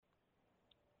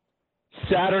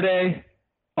Saturday,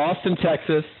 Austin,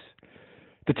 Texas.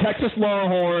 The Texas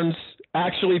Longhorns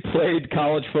actually played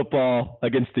college football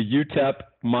against the UTEP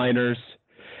Miners.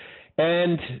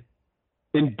 And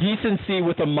indecency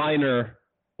with a minor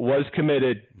was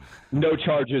committed. No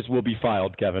charges will be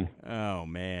filed, Kevin. Oh,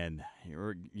 man.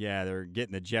 They're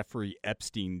getting the Jeffrey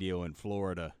Epstein deal in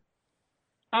Florida.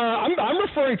 I'm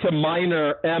referring to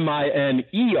minor,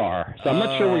 M-I-N-E-R, so I'm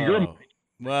not sure where you're.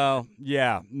 Well,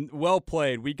 yeah, well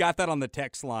played. We got that on the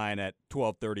text line at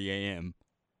 12:30 a.m.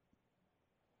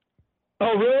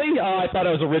 Oh, really? I thought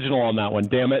I was original on that one.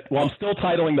 Damn it. Well, I'm still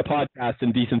titling the podcast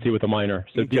Indecency with a Minor,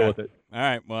 so deal with it. All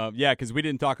right. Well, yeah, because we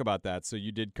didn't talk about that, so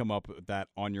you did come up with that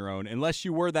on your own. Unless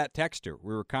you were that texter.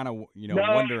 We were kind of,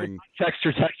 wondering. Text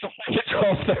at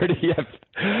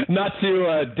 12:30. Not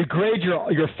to degrade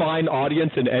your fine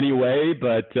audience in any way,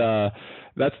 but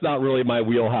that's not really my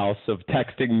wheelhouse of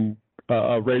texting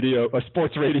a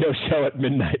sports radio show at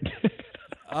midnight.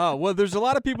 Oh, well, there's a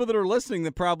lot of people that are listening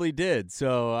that probably did,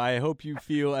 so I hope you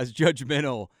feel as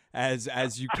judgmental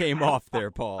as you came off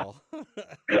there, Paul. All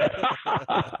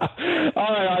right,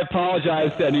 I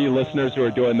apologize to any listeners who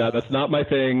are doing that. That's not my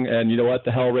thing, and you know what?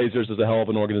 The Hellraisers is a hell of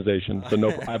an organization, so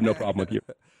I have no problem with you.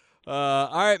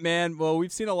 All right, man. Well,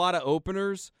 we've seen a lot of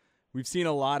openers. We've seen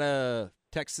a lot of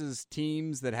Texas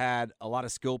teams that had a lot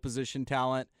of skill position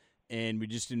talent, and we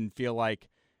just didn't feel like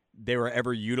they were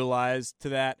ever utilized to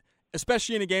that.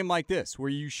 Especially in a game like this where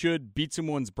you should beat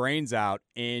someone's brains out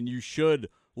and you should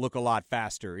look a lot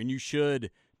faster and you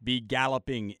should be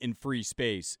galloping in free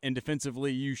space and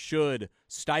defensively you should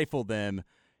stifle them.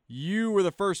 You were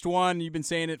the first one. You've been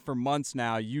saying it for months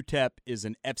now. UTEP is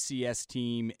an FCS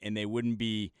team and they wouldn't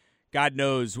be – God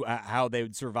knows how they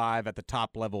would survive at the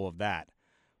top level of that.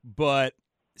 But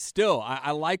still,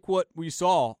 I like what we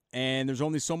saw and there's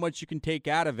only so much you can take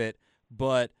out of it,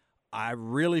 but – I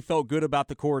really felt good about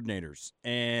the coordinators,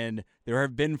 and there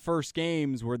have been first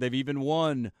games where they've even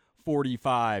won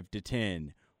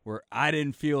 45-10, where I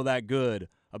didn't feel that good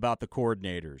about the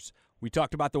coordinators. We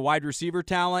talked about the wide receiver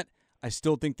talent. I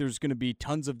still think there's going to be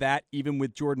tons of that, even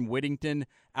with Jordan Whittington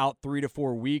out 3 to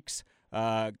 4 weeks.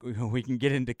 We can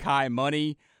get into Kai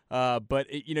Money, but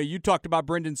you talked about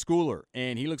Brendan Schooler,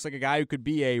 and he looks like a guy who could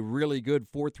be a really good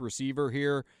fourth receiver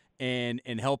here and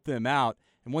help them out.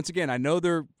 And once again, I know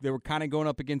they were kind of going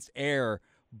up against air,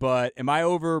 but am I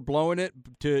overblowing it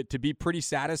to be pretty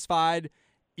satisfied,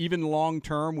 even long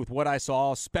term, with what I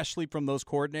saw, especially from those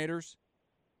coordinators?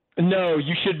 No,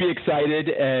 you should be excited.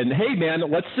 And hey, man,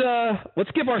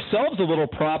 let's give ourselves a little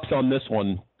props on this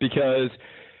one because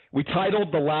we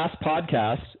titled the last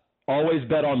podcast "Always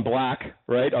Bet on Black,"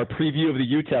 right? Our preview of the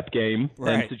UTEP game,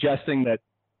 right. And suggesting that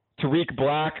Tariq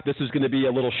Black, this was going to be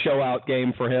a little show-out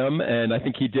game for him, and I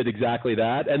think he did exactly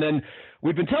that. And then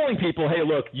we've been telling people, hey,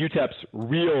 look, UTEP's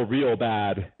real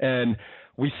bad. And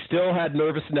we still had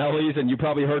nervous Nellies, and you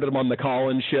probably heard him on the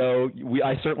Collins show.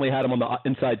 I certainly had him on the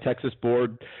Inside Texas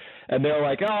board. And they're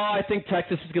like, oh, I think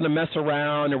Texas is going to mess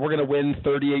around, and we're going to win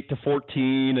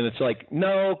 38-14. And it's like,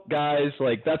 no, guys,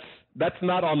 like that's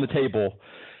not on the table.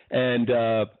 And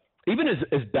even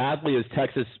as badly as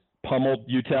Texas pummeled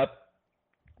UTEP,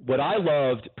 what I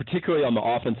loved, particularly on the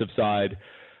offensive side,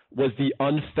 was the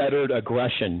unfettered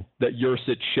aggression that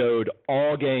Yurcich showed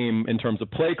all game in terms of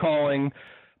play calling,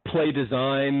 play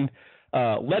design,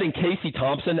 letting Casey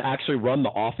Thompson actually run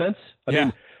the offense. I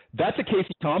mean, that's a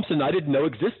Casey Thompson I didn't know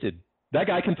existed. That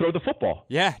guy can throw the football.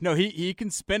 Yeah, no, he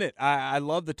can spin it. I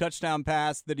love the touchdown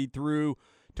pass that he threw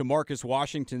to Marcus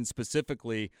Washington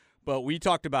specifically. But we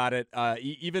talked about it,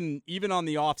 even on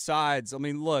the offsides. I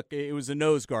mean, look, it was a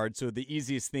nose guard, so the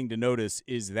easiest thing to notice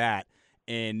is that,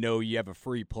 and know you have a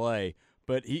free play.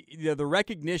 But the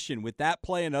recognition with that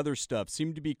play and other stuff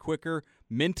seemed to be quicker.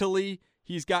 Mentally,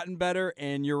 he's gotten better,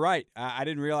 and you're right. I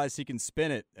didn't realize he can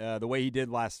spin it the way he did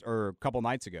a couple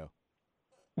nights ago.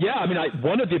 Yeah, I mean,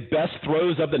 one of the best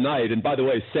throws of the night, and by the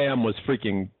way, Sam was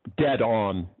freaking dead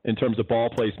on in terms of ball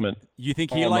placement. You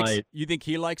think he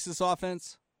likes this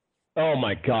offense? Oh,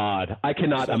 my God. I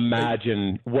cannot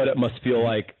imagine what it must feel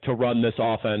like to run this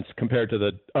offense compared to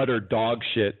the utter dog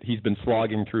shit he's been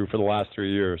slogging through for the last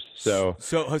 3 years. So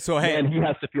hey, man, he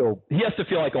has to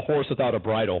feel like a horse without a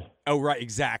bridle. Oh, right,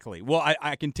 exactly. Well,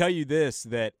 I can tell you this,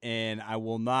 and I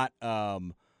will not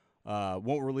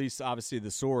won't release, obviously, the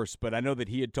source, but I know that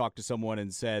he had talked to someone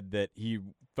and said that he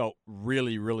felt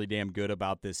really, really damn good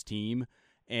about this team.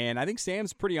 And I think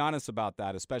Sam's pretty honest about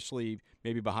that, especially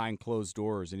maybe behind closed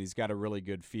doors, and he's got a really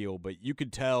good feel. But you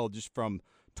could tell just from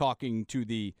talking to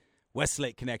the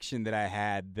Westlake connection that I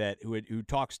had who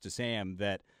talks to Sam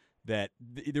that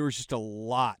there was just a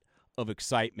lot of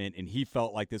excitement, and he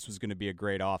felt like this was going to be a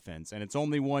great offense. And it's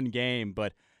only one game,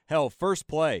 but hell, first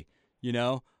play,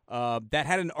 that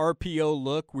had an RPO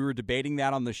look. We were debating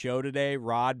that on the show today,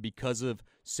 Rod, because of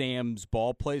Sam's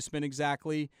ball placement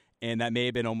exactly, and that may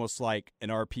have been almost like an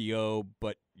RPO,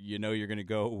 but you're going to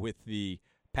go with the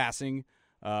passing,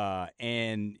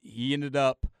 and he ended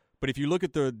up. But if you look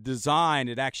at the design,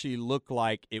 it actually looked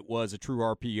like it was a true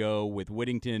RPO with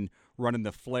Whittington running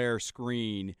the flare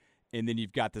screen, and then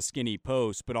you've got the skinny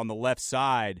post. But on the left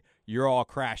side, you're all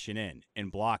crashing in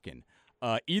and blocking.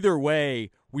 Either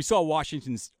way, we saw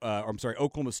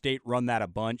Oklahoma State run that a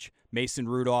bunch. Mason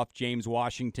Rudolph, James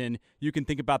Washington. You can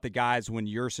think about the guys when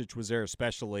Yurcich was there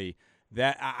especially.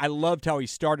 That I loved how he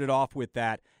started off with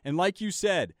that. And like you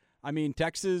said, I mean,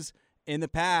 Texas in the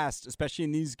past, especially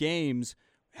in these games,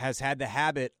 has had the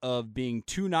habit of being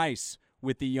too nice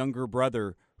with the younger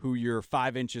brother who you're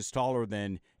 5 inches taller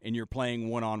than and you're playing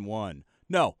one-on-one.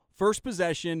 No, first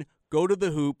possession, go to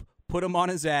the hoop, put him on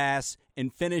his ass,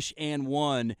 and finish and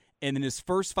one. And in his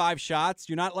first 5 shots,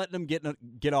 you're not letting him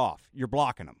get off. You're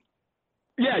blocking him.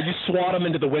 Yeah, you swat him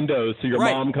into the windows so your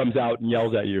mom comes out and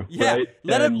yells at you. Yeah, right?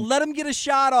 let him get a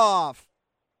shot off.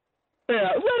 Yeah,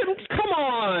 let him. Come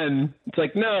on. It's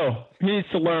like, no, he needs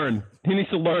to learn. He needs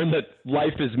to learn that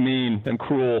life is mean and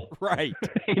cruel. Right.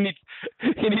 he needs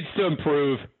to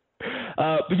improve.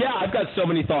 But yeah, I've got so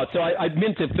many thoughts. So I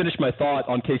meant to finish my thought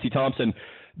on Casey Thompson.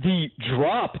 The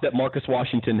drop that Marcus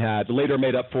Washington had, later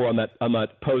made up for on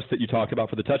that post that you talked about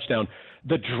for the touchdown.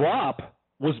 The drop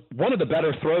was one of the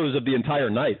better throws of the entire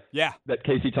night. Yeah. That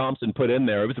Casey Thompson put in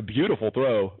there. It was a beautiful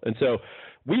throw, and so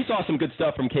we saw some good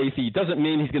stuff from Casey. It doesn't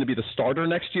mean he's going to be the starter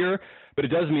next year, but it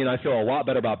does mean I feel a lot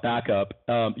better about backup.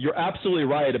 You're absolutely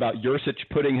right about Yurcich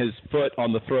putting his foot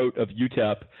on the throat of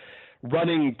UTEP,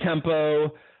 running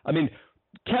tempo. I mean,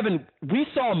 Kevin, we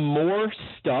saw more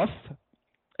stuff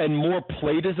and more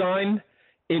play design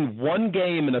in one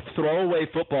game, in a throwaway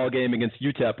football game against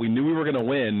UTEP we knew we were going to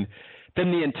win, than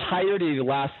the entirety of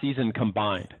the last season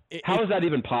combined. How is that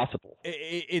even possible?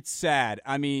 It's sad.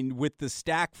 I mean, with the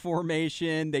stack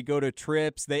formation, they go to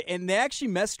trips. They actually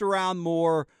messed around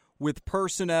more with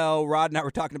personnel. Rod and I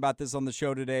were talking about this on the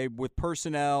show today, with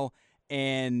personnel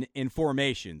and in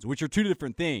formations, which are two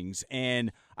different things.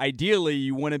 And ideally,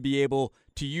 you want to be able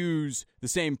to use the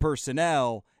same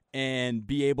personnel and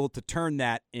be able to turn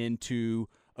that into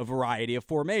a variety of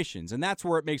formations. And that's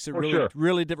where it makes it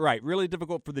really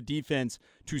difficult for the defense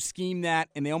to scheme that,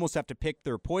 and they almost have to pick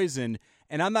their poison.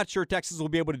 And I'm not sure Texas will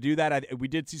be able to do that. We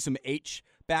did see some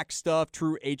H-back stuff,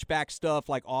 true H-back stuff,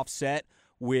 like offset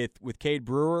with Cade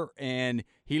Brewer, and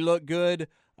he looked good.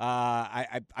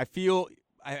 I feel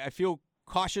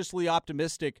cautiously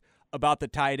optimistic about the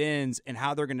tight ends and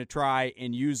how they're going to try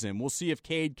and use him. We'll see if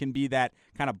Cade can be that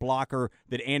kind of blocker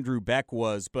that Andrew Beck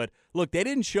was. But, look, they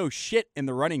didn't show shit in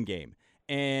the running game.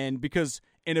 And because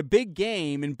in a big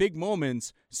game, in big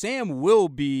moments, Sam will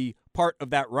be part of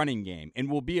that running game and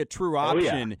will be a true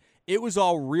option. Oh, yeah. It was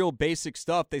all real basic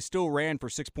stuff. They still ran for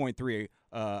 6.3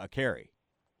 a carry.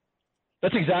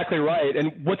 That's exactly right.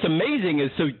 And what's amazing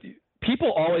is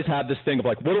people always have this thing of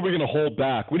like, what are we going to hold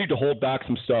back? We need to hold back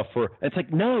some stuff and it's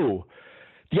like, no,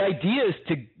 the idea is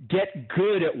to get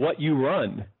good at what you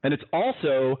run. And it's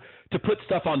also to put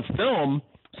stuff on film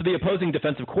so the opposing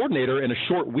defensive coordinator in a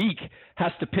short week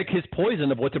has to pick his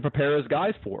poison of what to prepare his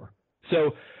guys for.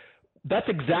 So that's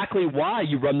exactly why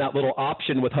you run that little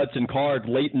option with Hudson Card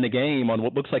late in the game on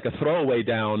what looks like a throwaway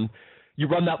down. You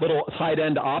run that little tight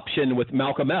end option with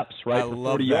Malcolm Epps, right, for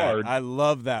 40 yards. I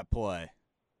love that play.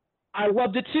 I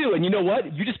loved it too. And you know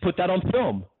what? You just put that on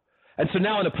film. And so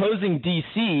now an opposing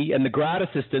DC and the grad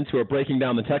assistants who are breaking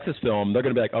down the Texas film, they're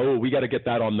going to be like, oh, we got to get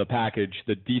that on the package.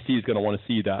 The DC is going to want to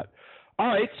see that. All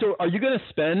right, so are you going to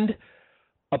spend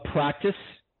a practice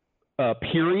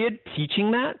period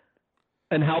teaching that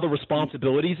and how the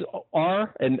responsibilities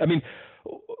are? And, I mean,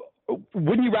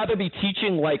 wouldn't you rather be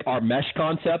teaching like our mesh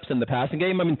concepts in the passing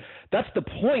game? I mean, that's the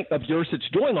point of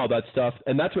Yurcich doing all that stuff,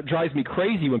 and that's what drives me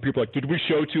crazy when people are like, did we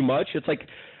show too much? It's like,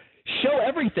 show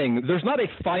everything. There's not a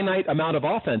finite amount of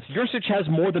offense. Yurcich has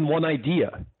more than one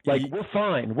idea. Like, we're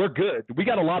fine. We're good. We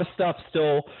got a lot of stuff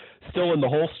still in the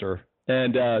holster.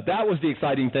 And that was the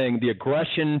exciting thing, the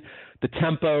aggression, the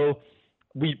tempo.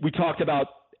 We talked about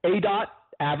ADOT,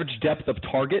 average depth of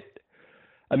target.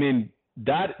 I mean,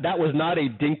 that was not a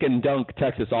dink and dunk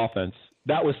Texas offense.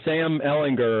 That was Sam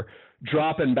Ehlinger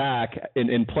dropping back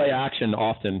in play action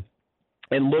often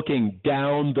and looking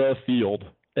down the field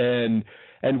and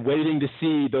waiting to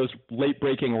see those late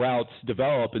breaking routes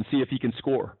develop and see if he can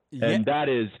score. Yeah. And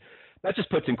that just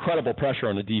puts incredible pressure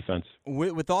on the defense.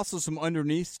 With also some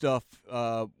underneath stuff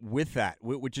with that,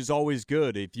 which is always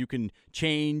good. If you can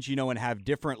change, and have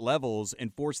different levels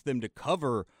and force them to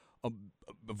cover a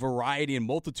variety and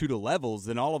multitude of levels,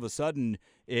 then all of a sudden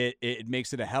it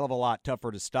makes it a hell of a lot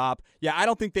tougher to stop. Yeah, I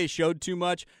don't think they showed too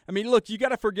much. I mean, look, you got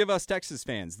to forgive us Texas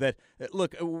fans that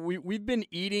look, we've been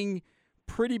eating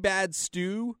pretty bad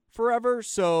stew forever.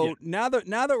 So now that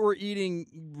we're eating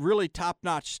really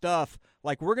top-notch stuff,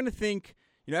 like we're going to think,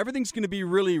 everything's going to be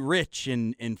really rich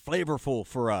and flavorful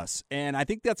for us. And I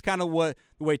think that's kind of what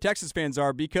the way Texas fans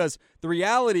are, because the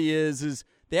reality is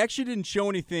they actually didn't show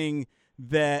anything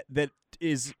that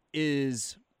is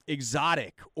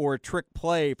exotic or a trick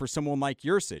play for someone like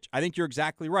Yurcich. I think you're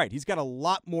exactly right. He's got a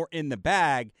lot more in the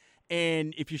bag,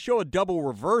 and if you show a double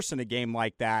reverse in a game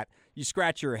like that, you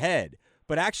scratch your head.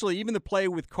 But actually, even the play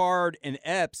with Card and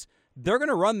Epps, they're going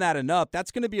to run that enough.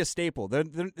 That's going to be a staple.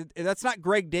 That's not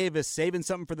Greg Davis saving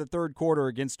something for the third quarter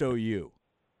against OU.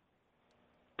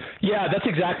 Yeah, that's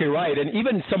exactly right. And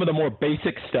even some of the more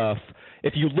basic stuff,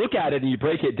 if you look at it and you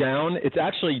break it down, it's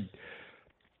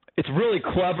really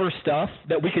clever stuff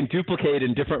that we can duplicate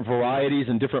in different varieties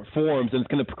and different forms, and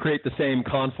it's going to create the same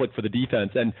conflict for the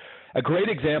defense. And a great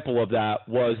example of that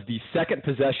was the second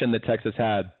possession that Texas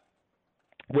had,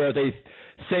 where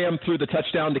Sam threw the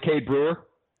touchdown to Cade Brewer.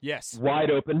 Yes.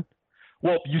 Wide open.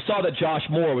 Well, you saw that Josh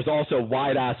Moore was also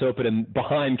wide-ass open and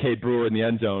behind Cade Brewer in the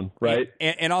end zone, right?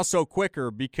 And also quicker,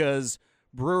 because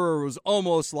Brewer was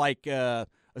almost like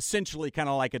essentially kind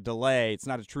of like a delay. It's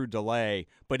not a true delay,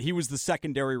 but he was the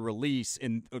secondary release,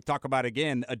 and talk about,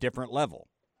 again, a different level.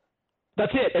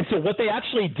 That's it. And so what they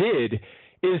actually did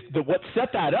is what set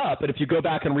that up, and if you go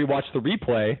back and rewatch the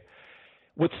replay,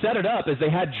 what set it up is they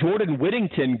had Jordan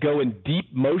Whittington go in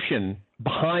deep motion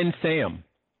behind Sam.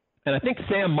 And I think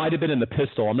Sam might have been in the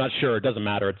pistol. I'm not sure. It doesn't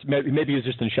matter. Maybe he was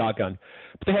just in shotgun.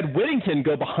 But they had Whittington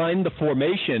go behind the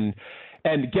formation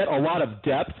and get a lot of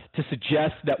depth to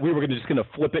suggest that we were just going to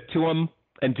flip it to him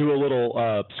and do a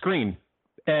little screen.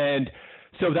 And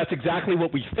so that's exactly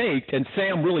what we faked. And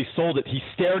Sam really sold it. He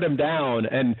stared him down.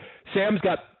 And Sam's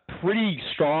got pretty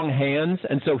strong hands.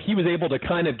 And so he was able to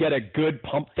kind of get a good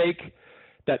pump fake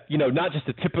that, not just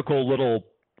a typical little,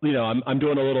 I'm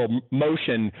doing a little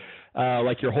motion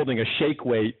like you're holding a shake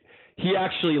weight. He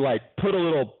actually put a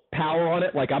little power on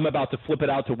it, like I'm about to flip it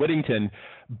out to Whittington.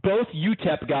 Both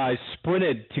UTEP guys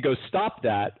sprinted to go stop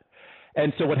that.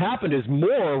 And so what happened is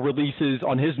Moore releases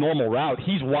on his normal route.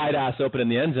 He's wide ass open in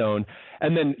the end zone.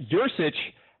 And then Yurcich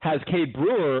has Cade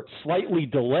Brewer slightly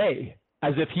delay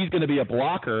as if he's going to be a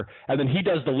blocker. And then he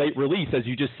does the late release, as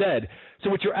you just said. So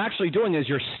what you're actually doing is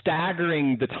you're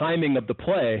staggering the timing of the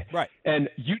play. Right. And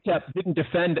UTEP didn't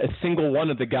defend a single one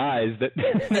of the guys that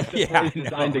the play is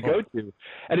designed to go to.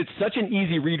 And it's such an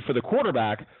easy read for the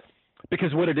quarterback,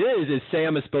 because what it is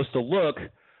Sam is supposed to look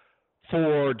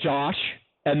for Josh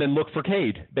and then look for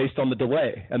Cade based on the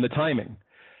delay and the timing.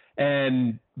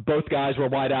 And both guys were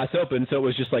wide ass open, so it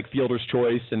was just like fielder's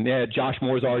choice. And Josh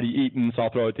Moore's already eaten, so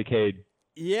I'll throw it to Cade.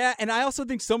 Yeah, and I also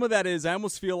think some of that is, I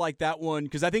almost feel like that one,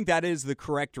 because I think that is the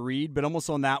correct read, but almost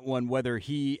on that one, whether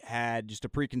he had just a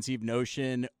preconceived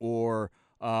notion or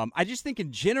I just think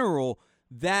in general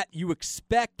that you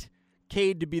expect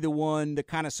Cade to be the one that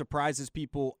kind of surprises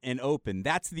people and open.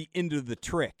 That's the end of the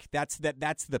trick. That's the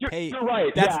pay. You're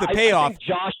right. That's the payoff. I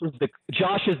think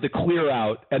Josh is the clear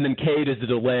out, and then Cade is the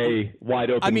delay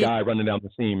wide open guy running down the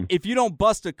seam. If you don't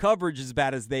bust a coverage as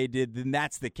bad as they did, then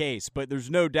that's the case. But there's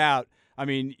no doubt. I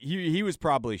mean, he was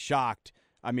probably shocked.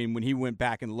 I mean, when he went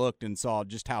back and looked and saw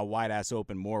just how wide ass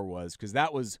open Moore was, because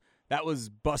that was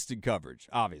busted coverage,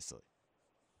 obviously.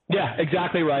 Yeah,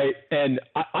 exactly right. And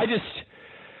I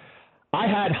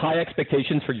had high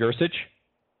expectations for Yurcich,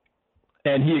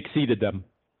 and he exceeded them.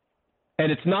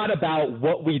 And it's not about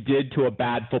what we did to a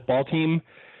bad football team.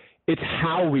 It's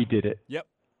how we did it. Yep.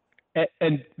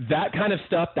 And that kind of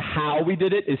stuff, the how we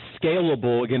did it, is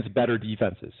scalable against better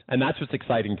defenses. And that's what's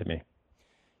exciting to me.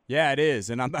 Yeah, it is.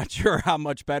 And I'm not sure how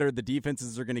much better the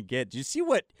defenses are going to get. Do you see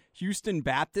what Houston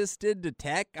Baptist did to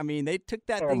Tech? I mean, they took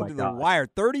that thing to the wire.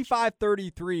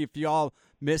 35-33, if y'all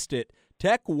missed it.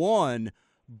 Tech won,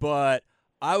 but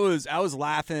I was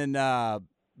laughing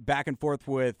back and forth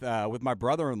with my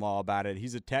brother-in-law about it.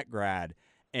 He's a Tech grad.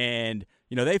 And,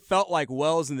 they felt like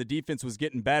Wells and the defense was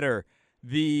getting better.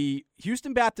 The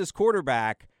Houston Baptist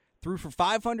quarterback threw for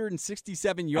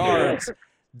 567 yards.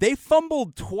 They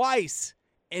fumbled twice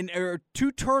and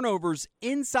two turnovers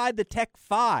inside the Tech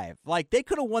 5. Like, they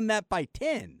could have won that by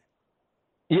 10.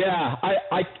 Yeah.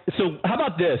 So how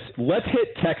about this? Let's hit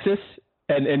Texas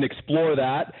and explore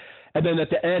that. And then at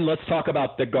the end, let's talk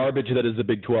about the garbage that is the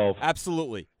Big 12.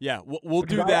 Absolutely. Yeah, we'll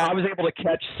do Because that. I was able to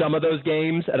catch some of those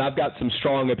games, and I've got some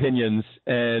strong opinions.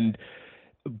 And,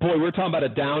 boy, we're talking about a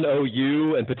down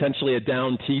OU and potentially a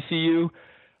down TCU.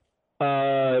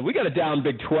 We got a down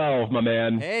Big 12, my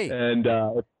man. Hey. And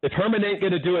if Herman ain't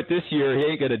going to do it this year, he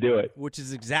ain't going to do it. Which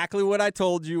is exactly what I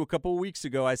told you a couple of weeks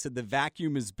ago. I said the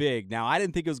vacuum is big. Now, I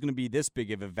didn't think it was going to be this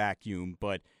big of a vacuum,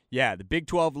 but, yeah, the Big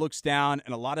 12 looks down,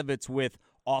 and a lot of it's with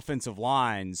offensive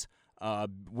lines,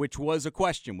 which was a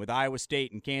question with Iowa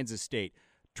State and Kansas State.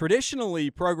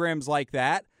 Traditionally, programs like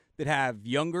that have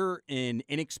younger and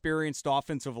inexperienced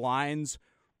offensive lines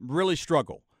really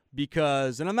struggle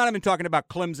because, and I'm not even talking about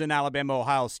Clemson, Alabama,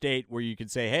 Ohio State, where you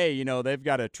could say, hey, you know, they've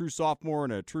got a true sophomore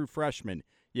and a true freshman.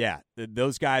 Yeah,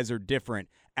 those guys are different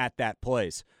at that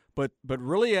place. But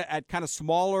really at kind of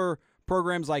smaller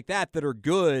programs like that are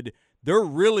good, they're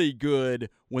really good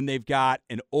when they've got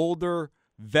an older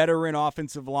veteran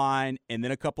offensive line and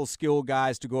then a couple skill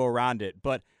guys to go around it.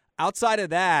 But outside of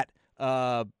that,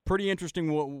 pretty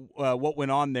interesting what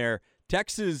went on there.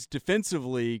 Texas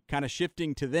defensively kind of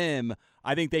shifting to them.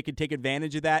 I think they could take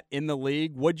advantage of that in the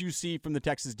league. What'd you see from the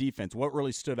Texas defense? What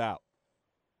really stood out?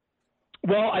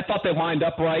 Well, I thought they lined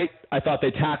up right. I thought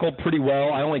they tackled pretty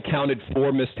well. I only counted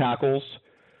 4 missed tackles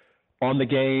on the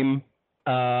game.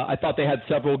 I thought they had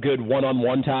several good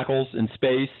one-on-one tackles in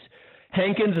space.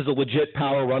 Hankins is a legit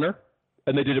power runner,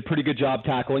 and they did a pretty good job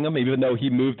tackling him, even though he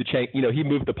moved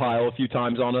the pile a few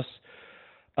times on us.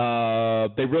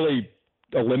 They really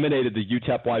eliminated the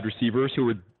UTEP wide receivers,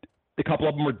 a couple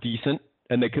of them were decent,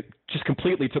 and they just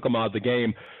completely took them out of the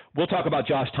game. We'll talk about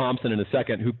Josh Thompson in a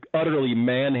second, who utterly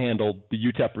manhandled the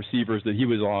UTEP receivers that he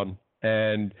was on.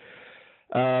 And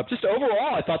just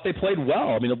overall, I thought they played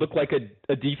well. I mean, it looked like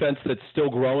a defense that's still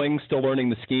growing, still learning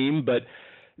the scheme, but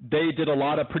they did a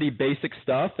lot of pretty basic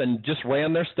stuff and just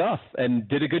ran their stuff and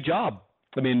did a good job.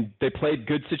 I mean, they played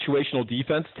good situational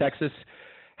defense. Texas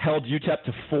held UTEP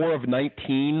to 4 of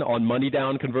 19 on money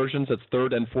down conversions. That's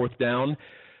 3rd and 4th down.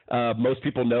 Most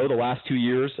people know the last 2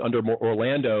 years under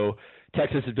Orlando,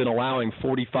 Texas has been allowing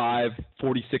 45,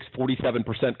 46,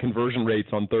 47% conversion rates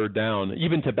on 3rd down,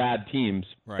 even to bad teams.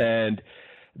 Right. And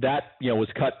that, was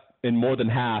cut in more than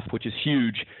half, which is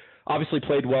huge. Obviously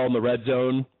played well in the red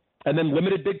zone. And then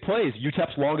limited big plays.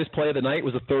 UTEP's longest play of the night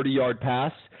was a 30-yard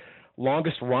pass.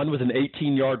 Longest run was an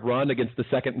 18-yard run against the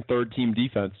 2nd and 3rd team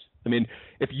defense. I mean,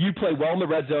 if you play well in the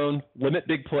red zone, limit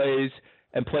big plays,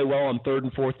 and play well on 3rd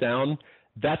and 4th down,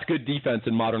 that's good defense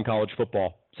in modern college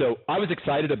football. So I was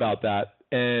excited about that.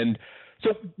 And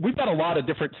so we've got a lot of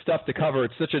different stuff to cover.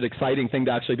 It's such an exciting thing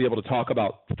to actually be able to talk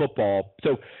about football.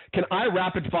 So can I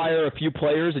rapid fire a few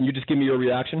players and you just give me your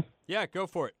reaction? Yeah, go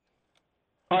for it.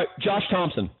 All right, Josh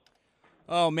Thompson.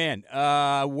 Oh, man.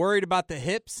 Worried about the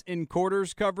hips in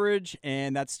quarters coverage,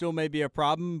 and that still may be a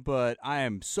problem, but I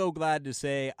am so glad to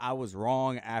say I was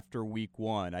wrong after week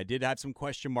 1. I did have some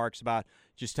question marks about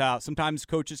just how sometimes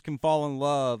coaches can fall in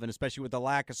love, and especially with the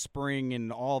lack of spring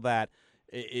and all that.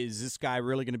 Is this guy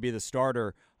really going to be the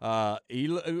starter?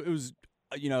 It was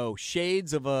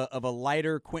shades of a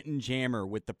lighter Quentin Jammer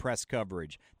with the press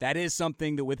coverage. That is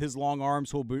something that with his long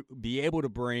arms he'll be able to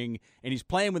bring, and he's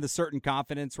playing with a certain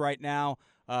confidence right now.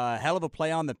 Hell of a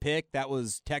play on the pick. That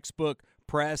was textbook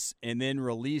press and then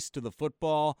release to the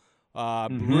football.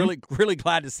 Really, really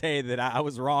glad to say that I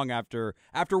was wrong after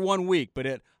 1 week.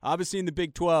 But obviously in the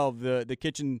Big 12, the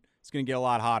kitchen is going to get a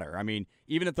lot hotter. I mean,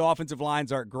 even if the offensive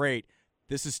lines aren't great,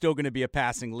 this is still going to be a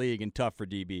passing league and tough for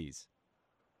DBs.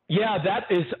 Yeah,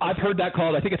 I've heard that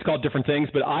called, I think it's called different things,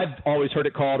 but I've always heard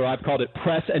it called, or I've called it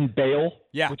press and bail,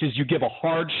 which is you give a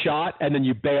hard shot and then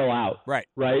you bail out.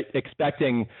 Right?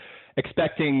 Expecting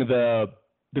the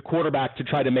quarterback to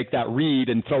try to make that read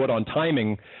and throw it on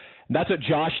timing. And that's what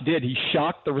Josh did. He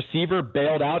shocked the receiver,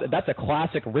 bailed out. That's a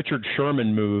classic Richard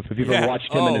Sherman move, if you've ever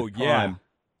watched him in his time.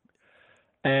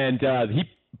 And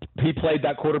he played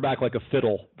that quarterback like a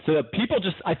fiddle. So people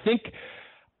just, I think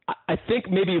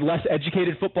maybe less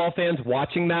educated football fans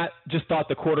watching that just thought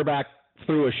the quarterback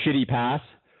threw a shitty pass,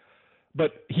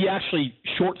 but he actually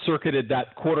short-circuited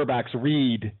that quarterback's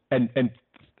read, and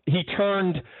he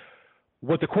turned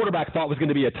what the quarterback thought was going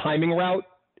to be a timing route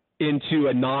into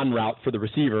a non-route for the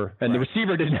receiver, and the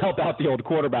receiver didn't help out the old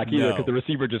quarterback either because the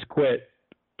receiver just quit.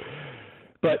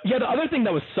 But, yeah, the other thing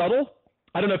that was subtle,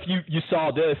 I don't know if you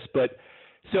saw this, but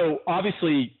so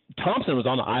obviously Thompson was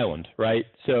on the island, right?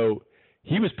 So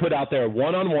he was put out there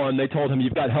one-on-one. They told him,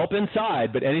 you've got help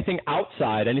inside, but anything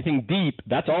outside, anything deep,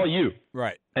 that's all you.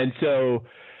 Right. And so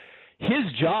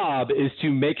his job is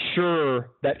to make sure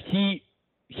that he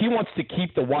wants to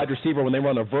keep the wide receiver when they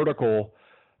run a vertical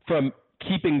from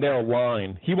keeping their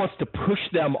line. He wants to push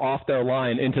them off their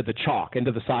line into the chalk,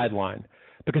 into the sideline,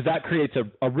 because that creates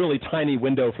a really tiny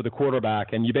window for the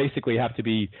quarterback, and you basically have to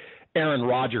be Aaron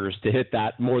Rodgers to hit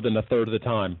that more than a third of the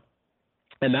time.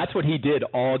 And that's what he did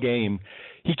all game.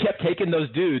 He kept taking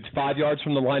those dudes 5 yards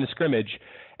from the line of scrimmage,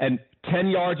 and 10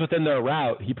 yards within their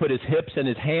route, he put his hips and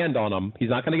his hand on them. He's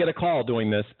not going to get a call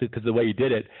doing this because of the way he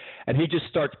did it. And he just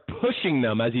starts pushing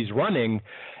them as he's running,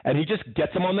 and he just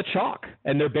gets them on the chalk.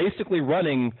 And they're basically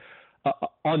running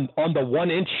on the 1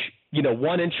 inch,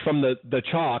 1 inch from the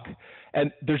chalk,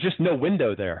 and there's just no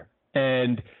window there.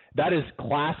 And that is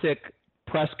classic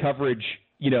press coverage,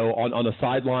 on the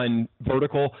sideline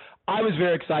vertical. I was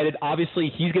very excited.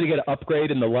 Obviously, he's going to get an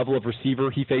upgrade in the level of receiver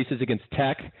he faces against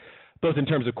Tech, both in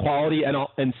terms of quality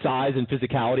and size and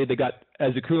physicality. They got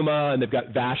Ezekuma and they've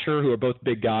got Vasher, who are both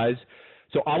big guys.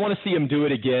 So I want to see him do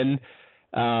it again.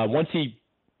 Once he,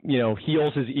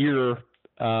 heals his ear,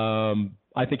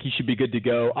 I think he should be good to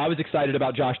go. I was excited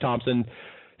about Josh Thompson.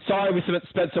 Sorry we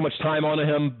spent so much time on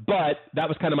him, but that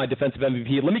was kind of my defensive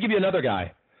MVP. Let me give you another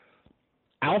guy.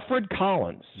 Alfred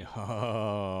Collins.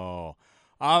 Oh,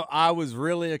 I was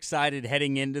really excited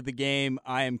heading into the game.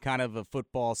 I am kind of a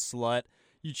football slut.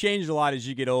 You change a lot as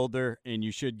you get older, and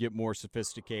you should get more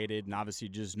sophisticated, and obviously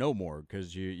just know more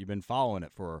because you've been following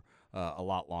it for a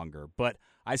lot longer. But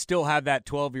I still have that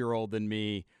 12-year-old in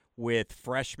me with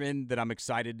freshmen that I'm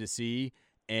excited to see.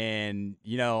 And,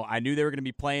 I knew they were going to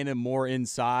be playing him more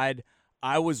inside.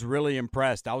 I was really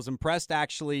impressed. I was impressed,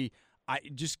 actually.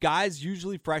 Guys,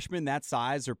 usually freshmen that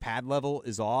size, their pad level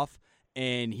is off,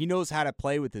 and he knows how to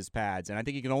play with his pads, and I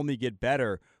think he can only get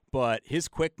better. But his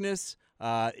quickness,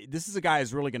 this is a guy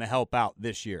who's really going to help out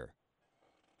this year.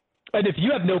 And if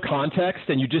you have no context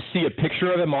and you just see a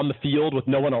picture of him on the field with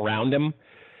no one around him,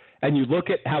 and you look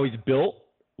at how he's built,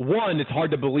 one, it's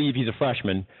hard to believe he's a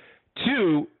freshman.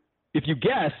 Two, if you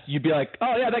guess, you'd be like,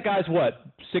 oh, yeah, that guy's what,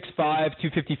 6'5",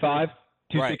 255,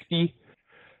 260? Right.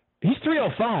 He's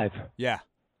 305. Yeah.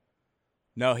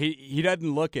 No, he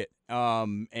doesn't look it.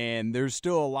 And there's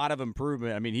still a lot of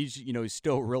improvement. I mean, he's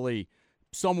still really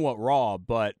somewhat raw,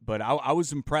 but I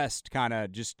was impressed kind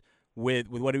of just with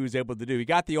what he was able to do. He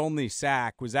got the only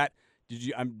sack. Was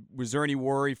there any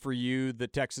worry for you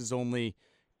that Texas only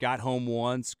got home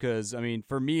once? Because,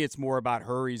 for me, it's more about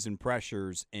hurries and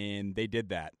pressures, and they did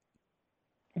that.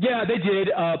 Yeah, they did.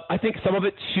 I think some of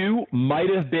it, too, might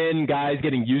have been guys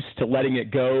getting used to letting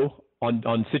it go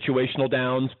on situational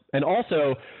downs. And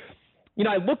also,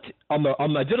 I looked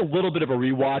I did a little bit of a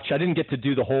rewatch. I didn't get to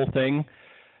do the whole thing,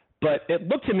 but it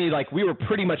looked to me like we were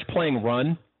pretty much playing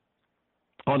run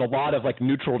on a lot of,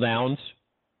 neutral downs.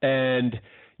 And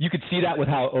you could see that with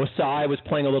how Osai was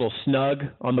playing a little snug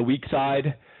on the weak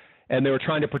side. And they were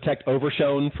trying to protect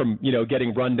Overshone from,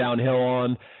 getting run downhill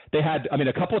on. They had,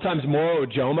 a couple of times Moro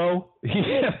Ojomo, he's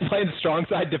playing strong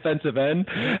side defensive end,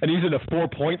 and he's in a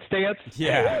 4-point stance.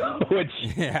 Yeah.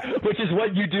 which is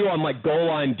what you do on, goal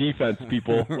line defense,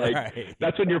 people. Right.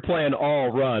 That's when you're playing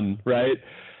all run, right?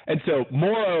 And so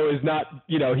Moro is not,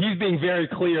 he's being very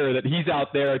clear that he's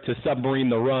out there to submarine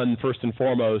the run first and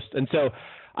foremost. And so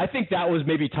I think that was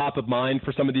maybe top of mind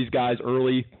for some of these guys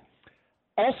early.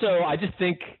 Also, I just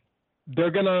think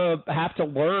they're going to have to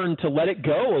learn to let it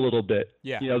go a little bit.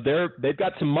 Yeah. They've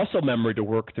got some muscle memory to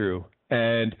work through,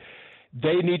 and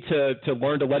they need to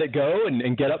learn to let it go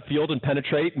and get upfield and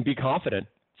penetrate and be confident.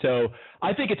 So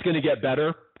I think it's going to get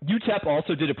better. UTEP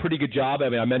also did a pretty good job.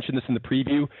 I mentioned this in the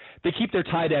preview. They keep their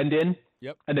tight end in,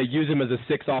 yep, and they use him as a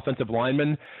 6 offensive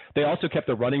lineman. They also kept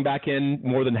the running back in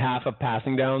more than half of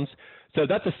passing downs. So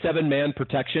that's a 7-man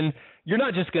protection. You're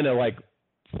not just going to,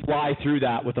 fly through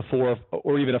that with a 4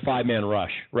 or even a 5-man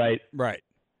rush, right? Right.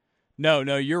 No,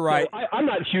 you're right. So I'm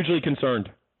not hugely concerned.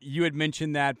 You had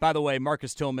mentioned that. By the way,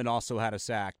 Marcus Tillman also had a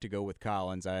sack to go with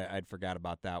Collins. I'd forgot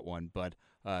about that one, but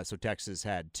so Texas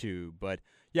had 2. But,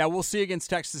 yeah, we'll see against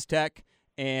Texas Tech,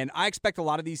 and I expect a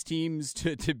lot of these teams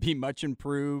to be much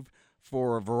improved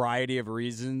for a variety of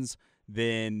reasons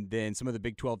than some of the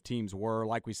Big 12 teams were.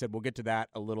 Like we said, we'll get to that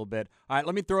a little bit. All right,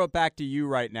 let me throw it back to you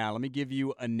right now. Let me give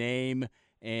you a name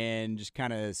and just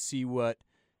kind of see what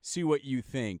you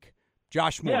think.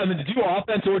 Josh Moore. Yeah, do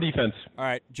offense or defense. All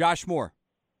right, Josh Moore.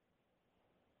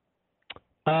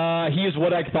 He is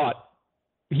what I thought.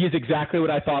 He is exactly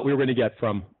what I thought we were going to get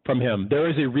from him.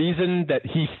 There is a reason that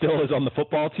he still is on the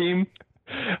football team.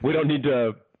 We don't need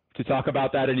to talk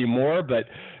about that anymore, but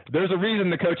there's a reason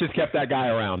the coaches kept that guy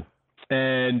around.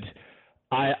 And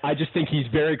I just think he's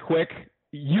very quick.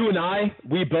 You and I,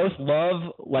 we both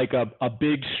love a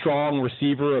big, strong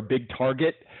receiver, a big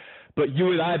target, but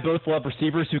you and I both love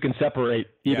receivers who can separate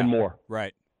even more.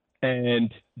 Right.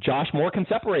 And Josh Moore can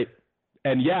separate.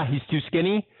 And yeah, he's too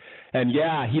skinny. And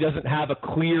yeah, he doesn't have a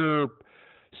clear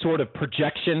sort of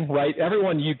projection, right?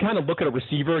 Everyone, you kind of look at a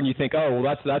receiver and you think, oh,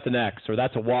 well, that's an X, or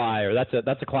that's a Y, or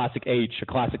that's a classic H, a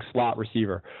classic slot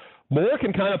receiver. Moore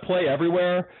can kind of play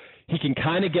everywhere. He can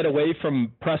kind of get away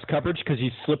from press coverage because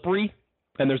he's slippery,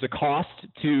 and there's a cost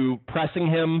to pressing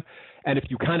him. And if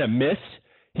you kind of miss,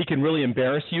 he can really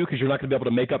embarrass you because you're not going to be able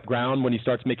to make up ground when he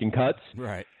starts making cuts.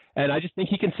 Right. And I just think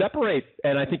he can separate,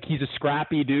 and I think he's a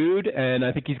scrappy dude, and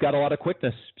I think he's got a lot of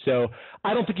quickness. So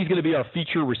I don't think he's going to be our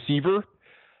feature receiver,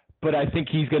 but I think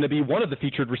he's going to be one of the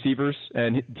featured receivers,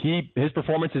 and his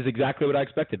performance is exactly what I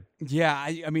expected. Yeah,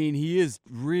 I mean, he is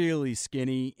really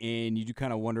skinny, and you do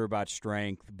kind of wonder about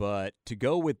strength. But to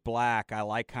go with Black, I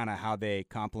like kind of how they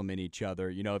complement each other.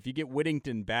 You know, if you get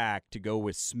Whittington back, to go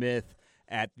with Smith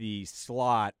at the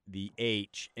slot, the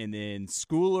H, and then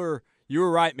Schooler. You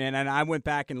were right, man, and I went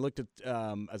back and looked at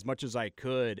as much as I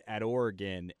could at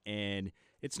Oregon, and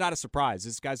it's not a surprise.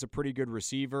 This guy's a pretty good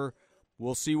receiver.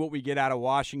 We'll see what we get out of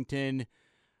Washington.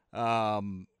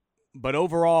 But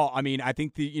overall, I mean, I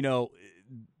think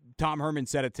Tom Herman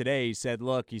said it today. He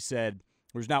said,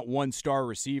 there's not one star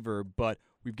receiver, but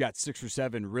we've got 6 or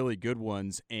 7 really good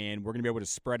ones, and we're going to be able to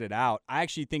spread it out. I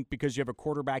actually think because you have a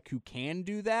quarterback who can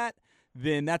do that,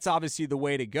 then that's obviously the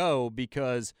way to go,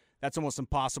 because that's almost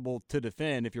impossible to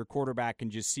defend if your quarterback can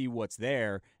just see what's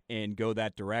there and go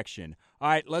that direction. All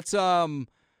right, let's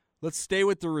stay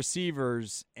with the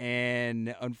receivers,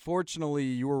 and unfortunately,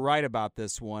 you were right about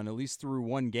this one, at least through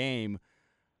one game.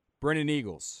 Brennan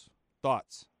Eagles,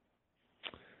 thoughts?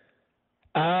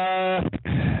 I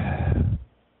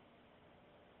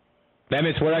mean,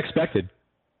 it's what I expected.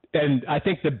 And I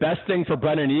think the best thing for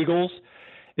Brennan Eagles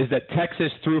is that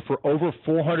Texas threw for over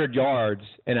 400 yards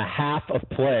in a half of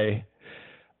play,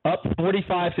 up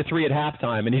 45-3 at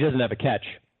halftime, and he doesn't have a catch.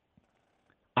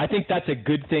 I think that's a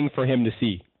good thing for him to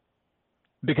see,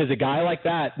 because a guy like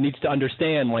that needs to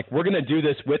understand, like, we're going to do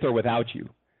this with or without you,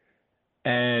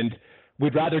 and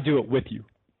we'd rather do it with you.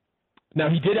 Now,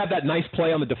 he did have that nice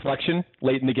play on the deflection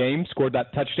late in the game, scored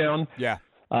that touchdown. Yeah.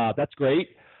 That's great.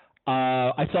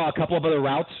 I saw a couple of other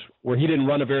routes where he didn't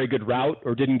run a very good route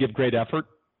or didn't give great effort.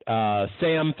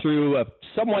 Sam threw a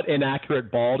somewhat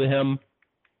inaccurate ball to him,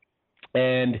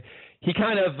 and he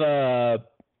kind of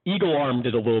eagle-armed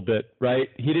it a little bit, right?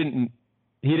 He didn't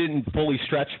fully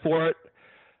stretch for it.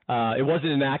 It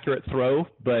wasn't an accurate throw,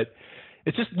 but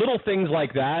it's just little things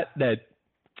like that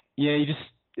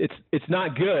it's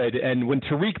not good. And when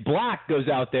Tariq Black goes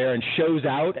out there and shows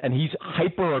out, and he's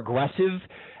hyper aggressive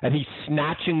and he's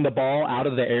snatching the ball out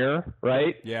of the air,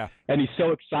 right? Yeah. And he's so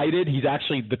excited. He's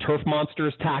actually, the turf monster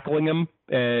is tackling him,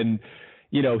 and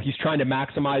he's trying to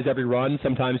maximize every run,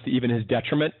 sometimes to even his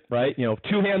detriment, right? 2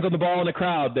 hands on the ball in the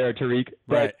crowd there, Tariq.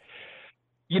 Right.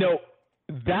 But,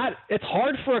 that it's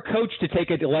hard for a coach to take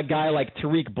a guy like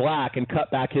Tariq Black and cut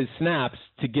back his snaps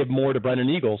to give more to Brennan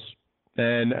Eagles.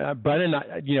 And Brennan,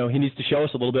 he needs to show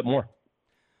us a little bit more.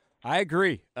 I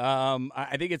agree.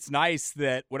 I think it's nice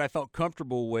that what I felt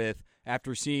comfortable with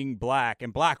after seeing Black,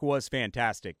 and Black was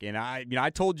fantastic. And I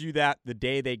told you that the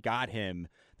day they got him,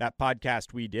 that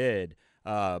podcast we did.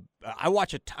 I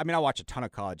watch a ton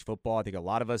of college football. I think a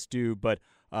lot of us do, but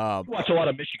you watch a lot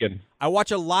of Michigan. I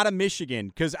watch a lot of Michigan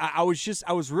because I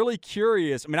was really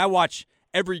curious. I mean, I watch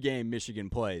every game Michigan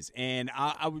plays, and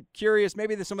I was curious.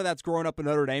 Maybe some of that's growing up a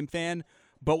Notre Dame fan,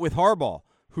 but with Harbaugh,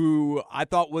 who I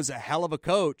thought was a hell of a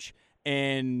coach,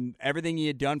 and everything he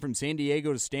had done from San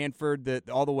Diego to Stanford,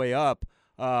 all the way up,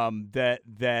 that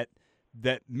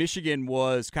Michigan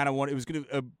was kind of one. It was going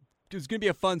to be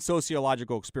a fun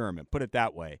sociological experiment, put it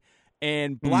that way.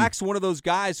 And Black's one of those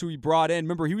guys who he brought in.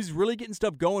 Remember, he was really getting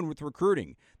stuff going with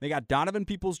recruiting. They got Donovan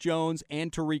Peoples-Jones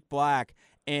and Tariq Black,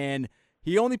 and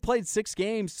he only played 6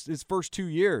 games his first 2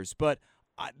 years. But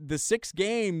the 6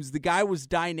 games, the guy was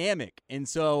dynamic. And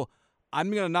so I'm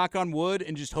going to knock on wood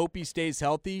and just hope he stays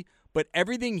healthy. But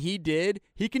everything he did,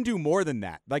 he can do more than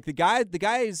that. Like the guy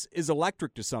is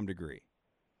electric to some degree.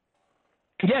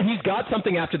 Yeah, he's got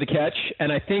something after the catch,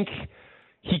 and I think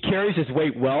he carries his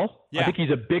weight well. Yeah. I think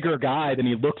he's a bigger guy than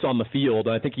he looks on the field.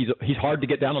 I think he's hard to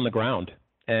get down on the ground.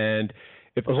 And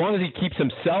as long as he keeps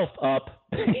himself up,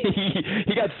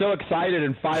 he got so excited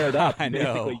and fired up. I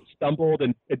know. Basically stumbled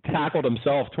and tackled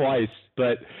himself twice.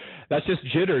 But that's just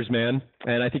jitters, man.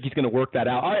 And I think he's going to work that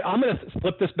out. All right, I'm going to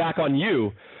flip this back on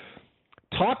you.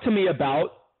 Talk to me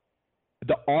about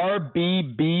the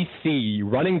RBBC,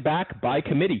 running back by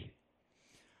committee.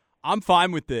 I'm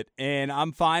fine with it, and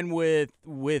I'm fine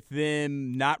with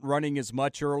them not running as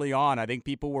much early on. I think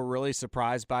people were really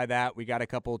surprised by that. We got a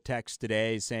couple of texts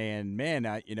today saying, man,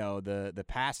 the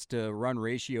pass to run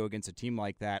ratio against a team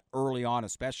like that early on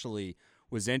especially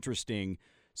was interesting.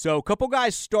 So a couple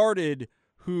guys started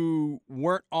who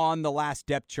weren't on the last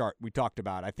depth chart we talked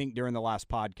about, I think, during the last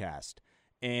podcast.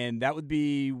 And that would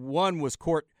be, one was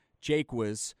Court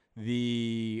Jaquez,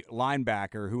 the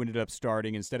linebacker who ended up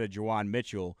starting instead of Juwan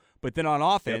Mitchell. But then on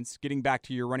offense, getting back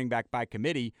to your running back by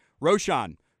committee,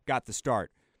 Roschon got the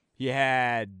start. He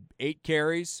had 8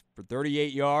 carries for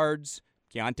 38 yards.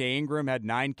 Keontae Ingram had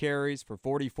 9 carries for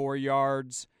 44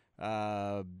 yards.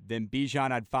 Then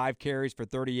Bijan had 5 carries for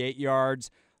 38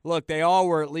 yards. Look, they all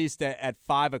were at least at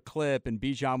 5 a clip, and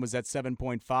Bijan was at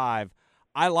 7.5.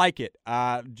 I like it.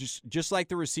 Just like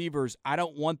the receivers, I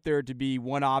don't want there to be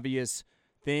one obvious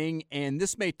thing, and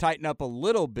this may tighten up a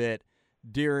little bit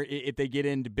if they get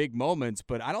into big moments,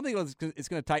 but I don't think it's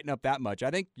going to tighten up that much. I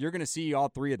think you're going to see all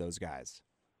 3 of those guys.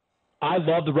 I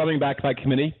love the running back by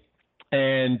committee,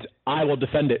 and I will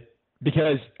defend it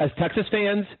because as Texas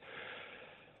fans,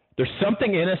 there's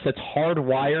something in us that's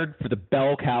hardwired for the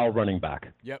bell cow running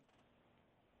back. Yep.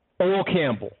 Earl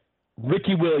Campbell,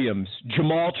 Ricky Williams,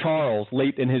 Jamal Charles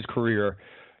late in his career,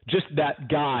 just that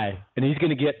guy, and he's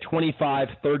going to get 25,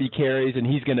 30 carries, and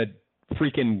he's going to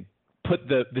freaking put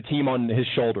the team on his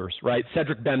shoulders, right?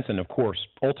 Cedric Benson, of course,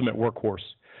 ultimate workhorse.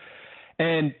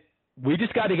 And we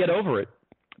just got to get over it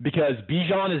because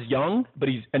Bijan is young, but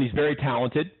he's very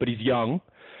talented, but he's young.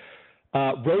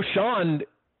 Roschon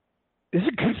is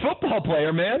a good football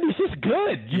player, man. He's just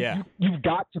good. You've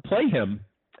got to play him.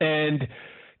 And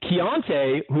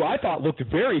Keontae, who I thought looked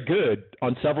very good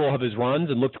on several of his runs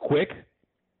and looked quick,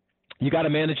 you got to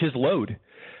manage his load.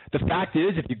 The fact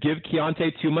is, if you give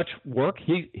Keontae too much work,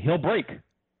 he'll break.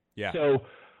 Yeah. So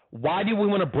why do we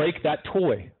want to break that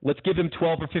toy? Let's give him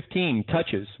 12 or 15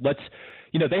 touches.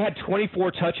 They had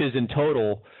 24 touches in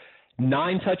total,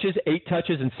 9 touches, 8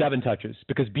 touches, and 7 touches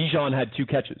because Bijan had 2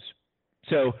 catches.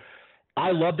 So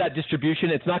I love that distribution.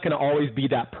 It's not going to always be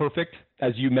that perfect,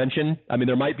 as you mentioned. I mean,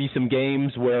 there might be some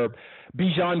games where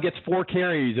Bijan gets 4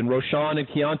 carries and Roschon and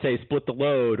Keontae split the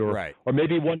load, or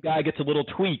maybe one guy gets a little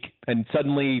tweak and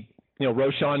suddenly,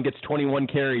 Roschon gets 21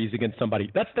 carries against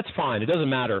somebody. That's fine. It doesn't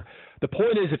matter. The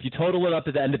point is, if you total it up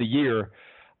at the end of the year,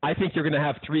 I think you're going to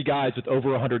have 3 guys with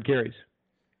over 100 carries.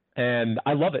 And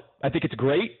I love it. I think it's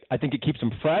great. I think it keeps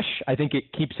them fresh. I think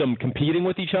it keeps them competing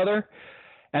with each other.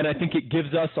 And I think it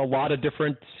gives us a lot of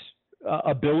different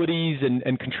abilities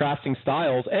and contrasting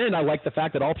styles. And I like the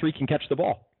fact that all 3 can catch the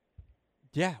ball.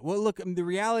 Yeah, well, look, the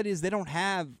reality is they don't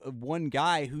have one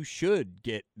guy who should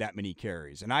get that many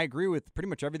carries. And I agree with pretty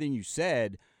much everything you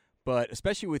said, but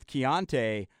especially with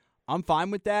Keontae, I'm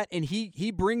fine with that. And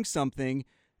he brings something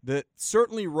that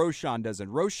certainly Roschon doesn't.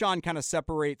 Roschon kind of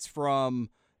separates from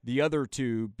the other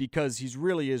 2 because he's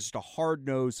really is just a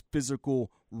hard-nosed,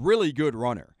 physical, really good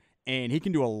runner. And he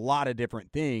can do a lot of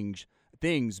different things.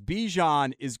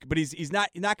 Bijan is, but he's not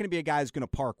going to be a guy who's going to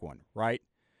park one, right?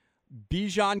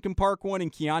 Bijan can park one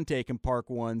and Keontae can park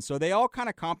one, so they all kind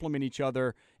of complement each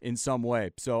other in some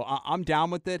way. So I'm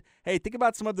down with it. Hey, think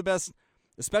about some of the best,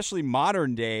 especially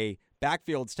modern day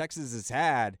backfields Texas has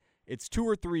had. It's 2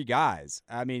 or 3 guys.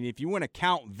 I mean, if you want to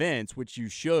count Vince, which you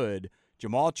should,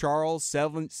 Jamal Charles,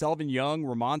 Selvin Young,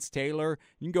 Ramonce Taylor,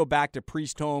 you can go back to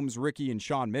Priest Holmes, Ricky, and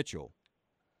Sean Mitchell.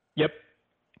 Yep.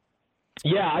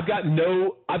 Yeah, I've got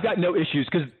no issues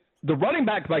because the running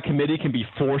back by committee can be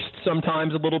forced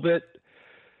sometimes a little bit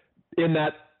in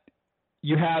that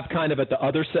you have kind of at the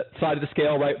other side of the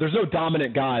scale, right? There's no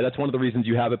dominant guy. That's one of the reasons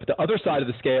you have it. But the other side of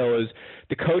the scale is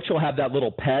the coach will have that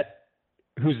little pet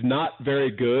who's not very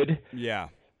good. Yeah.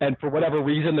 And for whatever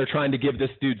reason, they're trying to give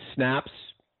this dude snaps.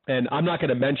 And I'm not going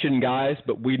to mention guys,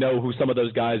 but we know who some of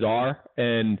those guys are.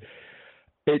 And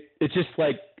it's just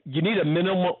like you need a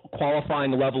minimal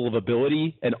qualifying level of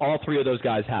ability, and all 3 of those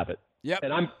guys have it. Yep.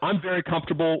 And I'm very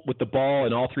comfortable with the ball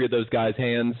in all 3 of those guys'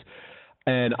 hands.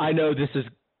 And I know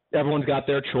everyone's got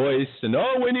their choice. And,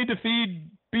 we need to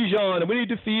feed Bijan, and we need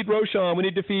to feed Roschon, we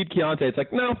need to feed Keontae. It's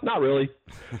like, no, not really.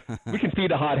 We can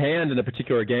feed a hot hand in a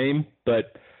particular game,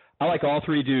 but I like all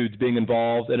 3 dudes being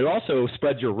involved, and it also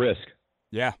spreads your risk.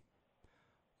 Yeah.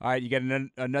 All right, you got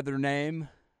another name?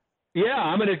 Yeah,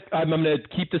 I'm gonna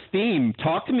keep this theme.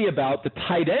 Talk to me about the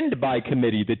tight end by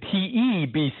committee, the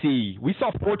TEBC. We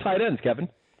saw 4 tight ends, Kevin.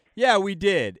 Yeah, we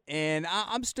did, and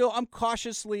I'm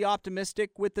cautiously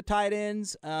optimistic with the tight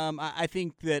ends. I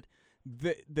think that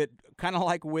kind of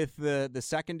like with the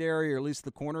secondary, or at least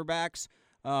the cornerbacks,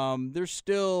 there's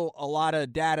still a lot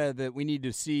of data that we need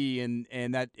to see,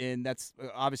 and that's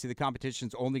obviously the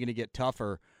competition's only going to get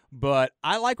tougher. But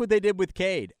I like what they did with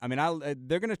Cade. I mean,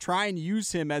 they're going to try and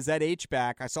use him as that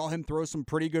H-back. I saw him throw some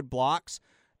pretty good blocks,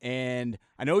 and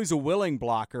I know he's a willing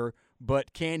blocker,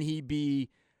 but can he be,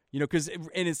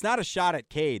 and it's not a shot at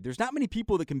Cade. There's not many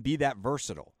people that can be that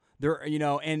versatile.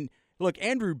 And look,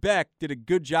 Andrew Beck did a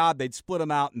good job. They'd split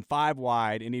him out in 5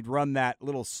 wide, and he'd run that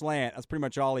little slant. That's pretty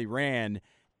much all he ran,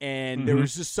 and there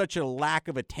was just such a lack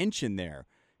of attention there.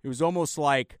 It was almost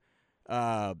like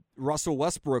Russell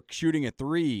Westbrook shooting a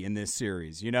 3 in this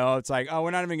series. It's like, oh,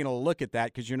 we're not even going to look at that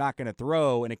because you're not going to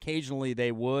throw, and occasionally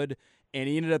they would, and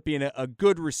he ended up being a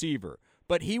good receiver.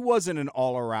 But he wasn't an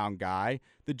all-around guy.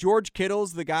 The George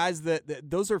Kittles, the guys that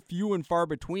those are few and far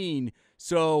between,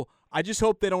 so I just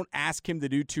hope they don't ask him to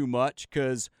do too much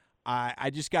because I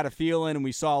just got a feeling, and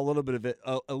we saw a little bit of it,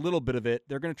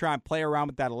 they're going to try and play around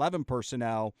with that 11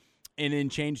 personnel and then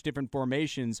change different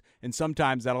formations, and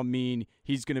sometimes that'll mean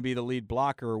he's going to be the lead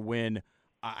blocker when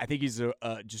I think he's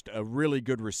just a really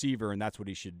good receiver, and that's what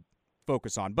he should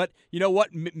focus on. But you know what?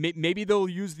 Maybe they'll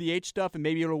use the H stuff, and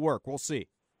maybe it'll work. We'll see.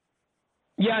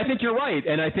 Yeah, I think you're right,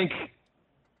 and I think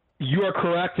you are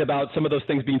correct about some of those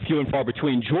things being few and far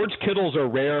between. George Kittles are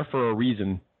rare for a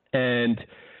reason, and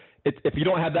if you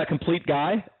don't have that complete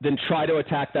guy, then try to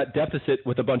attack that deficit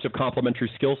with a bunch of complementary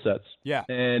skill sets. Yeah.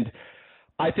 And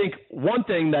I think one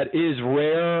thing that is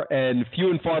rare and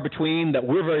few and far between that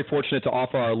we're very fortunate to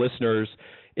offer our listeners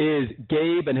is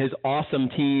Gabe and his awesome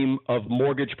team of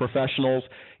mortgage professionals.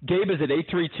 Gabe is at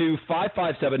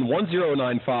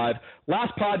 832-557-1095.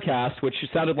 Last podcast, which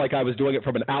sounded like I was doing it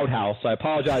from an outhouse. I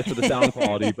apologize for the sound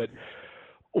quality. But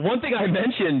one thing I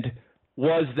mentioned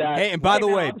was that. Hey, and by the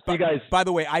way,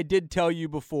 I did tell you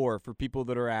before for people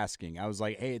that are asking. I was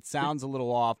like, hey, it sounds a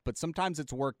little off, but sometimes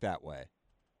it's worked that way.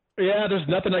 Yeah, there's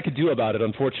nothing I could do about it,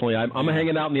 unfortunately. I'm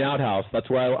hanging out in the outhouse. That's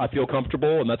where I feel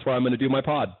comfortable, and that's where I'm going to do my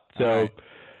pod. So, right.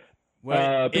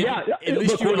 Well, at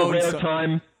least we're in a rare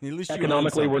time.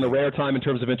 Economically, we're in a rare time in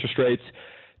terms of interest rates.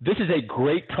 This is a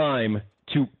great time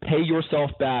to pay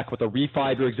yourself back with a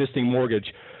refi of your existing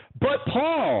mortgage. But,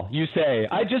 Paul, you say,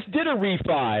 I just did a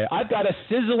refi. I've got a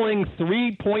sizzling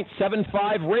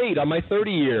 3.75 rate on my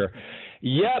 30-year.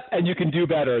 Yep, and you can do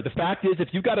better. The fact is, if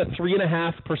you've got a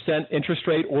 3.5% interest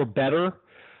rate or better,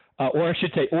 or I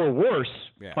should say, or worse,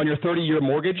 on your 30-year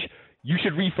mortgage, you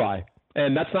should refi.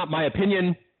 And that's not my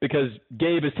opinion because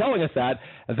Gabe is telling us that.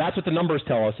 That's what the numbers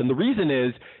tell us. And the reason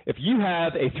is, if you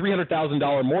have a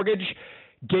 $300,000 mortgage,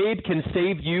 Gabe can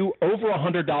save you over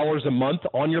 $100 a month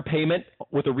on your payment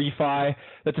with a refi.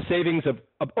 That's a savings of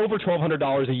over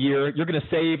 $1,200 a year. You're going to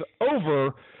save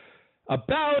over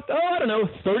about,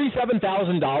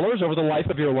 $37,000 over the life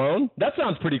of your loan. That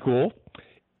sounds pretty cool.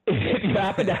 If you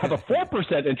happen to have a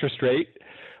 4% interest rate,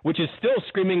 which is still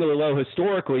screamingly low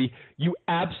historically, you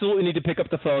absolutely need to pick up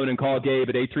the phone and call Gabe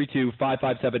at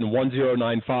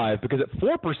 832-557-1095 because at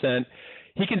 4%,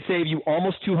 he can save you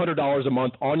almost $200 a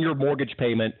month on your mortgage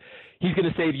payment. He's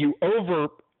going to save you over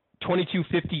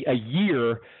 $2,250 a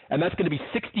year, and that's going to be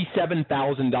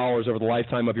 $67,000 over the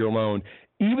lifetime of your loan.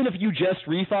 Even if you just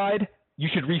refied, you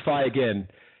should refi again.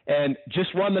 And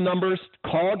just run the numbers,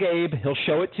 call Gabe, he'll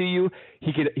show it to you.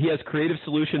 He has creative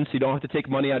solutions so you don't have to take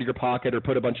money out of your pocket or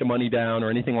put a bunch of money down or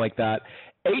anything like that.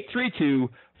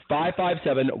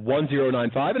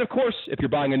 832-557-1095. And of course, if you're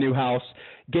buying a new house,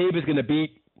 Gabe is going to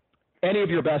beat any of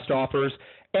your best offers.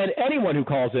 And anyone who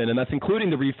calls in, and that's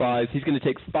including the refis, he's going to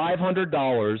take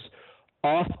 $500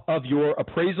 off of your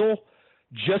appraisal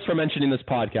just for mentioning this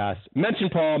podcast. Mention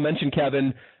Paul, mention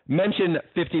Kevin, mention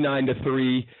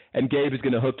 59-3, and Gabe is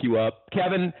going to hook you up.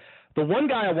 Kevin, the one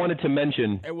guy I wanted to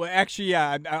mention. Well, actually,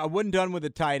 yeah, I wasn't done with the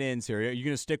tight ends here. Are you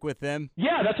going to stick with them?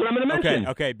 Yeah, that's what I'm going to mention.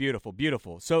 Okay,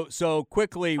 beautiful. So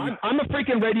quickly. I'm a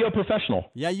freaking radio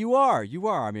professional. Yeah, you are.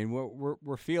 I mean,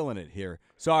 we're feeling it here.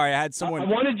 Sorry, I had someone. I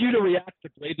wanted you to react to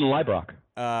Braden Liebrock.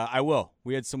 I will.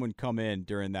 We had someone come in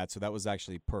during that, so that was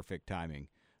actually perfect timing.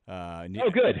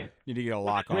 Good. Need to get a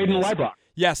lock on Braden Liebrock.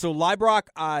 Yeah, so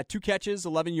Liebrock, 2 catches,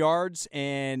 11 yards,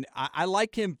 and I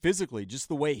like him physically, just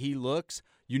the way he looks.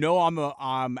 You know,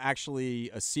 I'm actually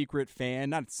a secret fan,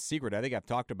 not secret, I think I've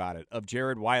talked about it, of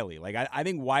Jared Wiley. Like, I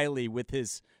think Wiley with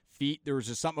his feet, there was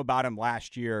just something about him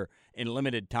last year in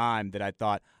limited time that I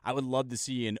thought I would love to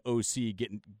see an OC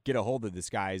get a hold of this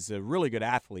guy. He's a really good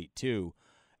athlete, too.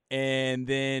 And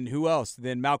then who else?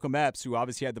 Then Malcolm Epps, who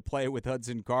obviously had to play with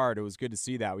Hudson Card. It was good to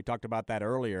see that. We talked about that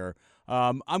earlier.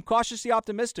 I'm cautiously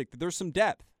optimistic that there's some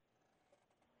depth.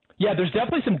 Yeah, there's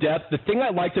definitely some depth. The thing I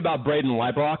liked about Braden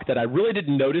Liebrock that I really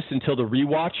didn't notice until the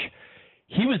rewatch,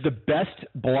 he was the best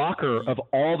blocker of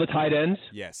all the tight ends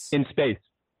in space.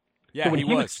 Yeah, so when he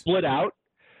was split out,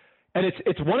 and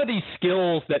it's one of these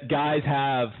skills that guys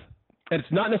have, and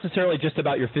it's not necessarily just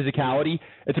about your physicality,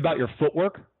 it's about your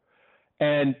footwork.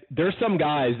 And there's some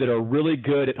guys that are really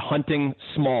good at hunting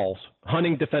smalls,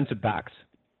 hunting defensive backs.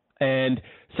 And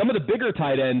some of the bigger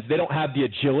tight ends, they don't have the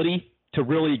agility to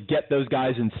really get those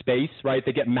guys in space, right?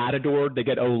 They get matadored, they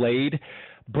get olayed.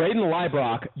 Braden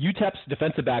Liebrock, UTEP's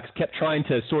defensive backs kept trying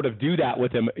to sort of do that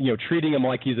with him, treating him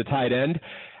like he's a tight end,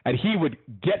 and he would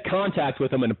get contact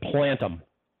with him and plant him.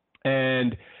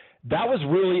 And that was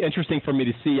really interesting for me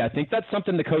to see. I think that's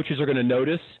something the coaches are going to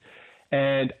notice.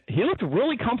 And he looked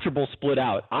really comfortable split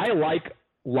out. I like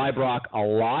Liebrock a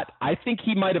lot. I think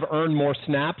he might have earned more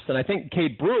snaps, and I think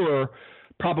Cade Brewer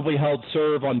probably held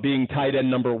serve on being tight end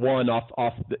number one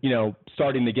off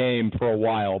starting the game for a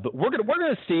while. But we're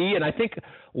gonna see, and I think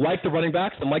like the running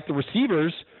backs and like the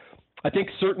receivers, I think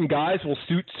certain guys will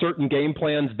suit certain game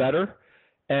plans better,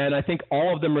 and I think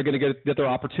all of them are going to get their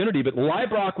opportunity. But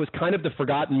Liebrock was kind of the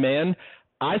forgotten man.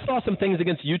 I saw some things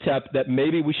against UTEP that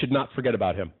maybe we should not forget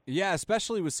about him. Yeah,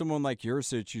 especially with someone like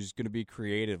Yurcich who's going to be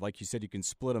creative. Like you said, you can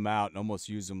split him out and almost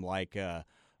use him like a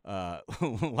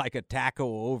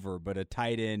tackle over, but a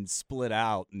tight end split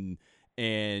out,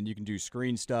 and you can do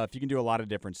screen stuff. You can do a lot of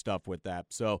different stuff with that.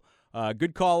 So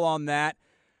good call on that.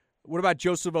 What about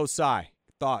Joseph Osai?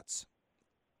 Thoughts?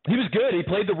 He was good. He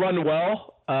played the run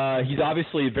well. He's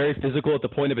obviously very physical at the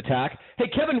point of attack. Hey,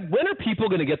 Kevin, when are people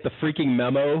going to get the freaking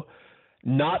memo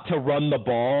not to run the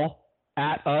ball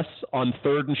at us on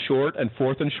 3rd and short and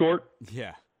 4th and short?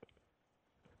 Yeah.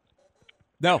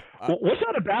 No. What's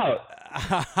that about?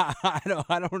 I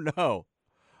don't know.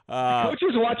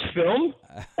 Coaches watch film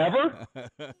ever?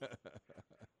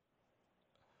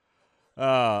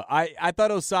 I thought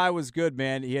Osai was good,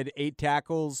 man. He had 8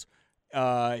 tackles.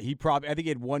 I think he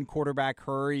had 1 quarterback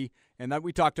hurry, and that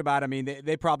we talked about. I mean,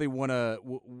 they probably want to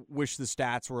wish the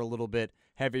stats were a little bit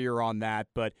heavier on that.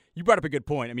 But you brought up a good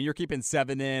point. I mean, you're keeping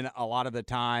 7 in a lot of the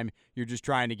time. You're just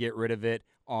trying to get rid of it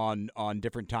on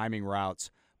different timing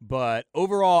routes. But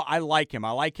overall, I like him.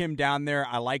 I like him down there.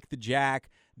 I like the jack.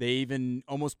 They even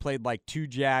almost played like 2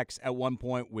 jacks at one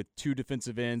point with 2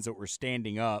 defensive ends that were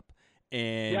standing up.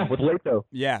 And yeah, with Leto.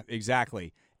 Yeah,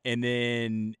 exactly. And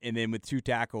then with 2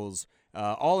 tackles.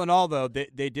 All in all, though,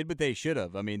 they did what they should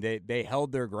have. I mean, they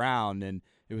held their ground, and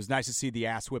it was nice to see the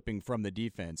ass whipping from the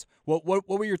defense. What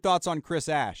were your thoughts on Chris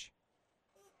Ash?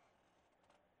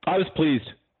 I was pleased.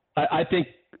 I think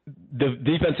the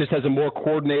defense just has a more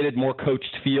coordinated, more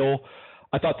coached feel.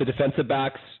 I thought the defensive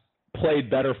backs played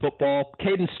better football.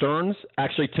 Caden Stearns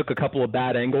actually took a couple of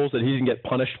bad angles that he didn't get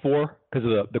punished for because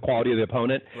of the quality of the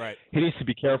opponent. Right. He needs to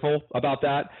be careful about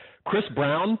that. Chris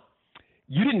Brown,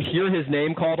 you didn't hear his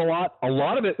name called a lot. A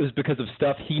lot of it was because of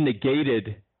stuff he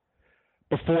negated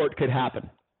before it could happen.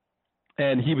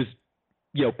 And he was,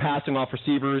 passing off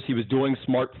receivers. He was doing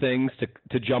smart things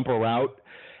to jump a route.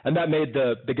 And that made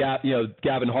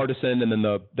Gavin Hardison and then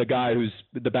the guy who's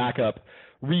the backup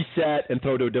reset and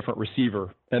throw to a different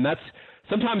receiver. And that's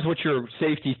sometimes what your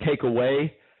safeties take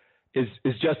away is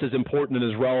just as important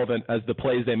and as relevant as the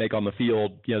plays they make on the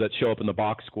field, that show up in the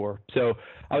box score. So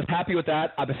I was happy with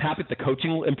that. I was happy at the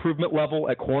coaching improvement level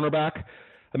at cornerback.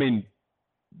 I mean,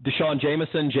 Deshaun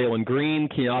Jameson, Jalen Green,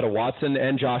 Kenyatta Watson,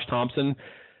 and Josh Thompson,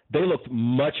 they looked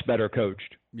much better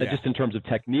coached. Yeah. Just in terms of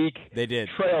technique. They did.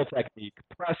 Trail technique,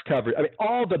 press coverage. I mean,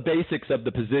 all the basics of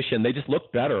the position, they just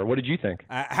looked better. What did you think?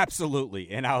 Absolutely.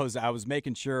 And I was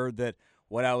making sure that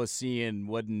what I was seeing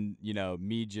wasn't,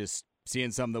 me just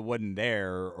seeing something that wasn't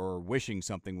there or wishing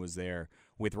something was there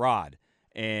with Rod.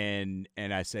 And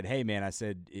I said, hey, man,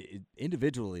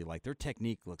 individually, like their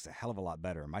technique looks a hell of a lot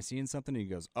better. Am I seeing something? And he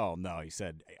goes, oh, no. He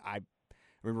said,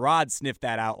 Rod sniffed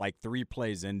that out like 3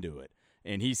 plays into it.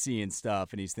 And he's seeing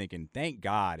stuff, and he's thinking, thank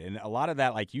God. And a lot of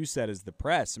that, like you said, is the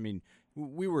press. I mean,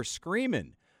 we were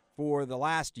screaming for the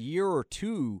last year or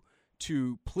two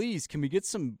to please, can we get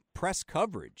some press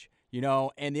coverage?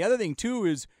 And the other thing, too,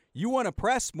 is you want to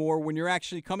press more when you're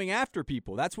actually coming after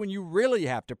people. That's when you really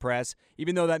have to press,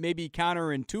 even though that may be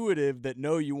counterintuitive that,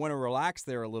 no, you want to relax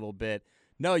there a little bit.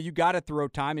 No, you got to throw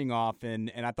timing off,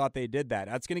 and I thought they did that.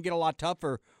 That's going to get a lot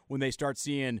tougher when they start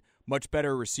seeing much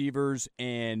better receivers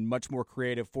and much more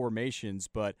creative formations,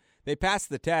 but they passed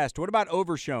the test. What about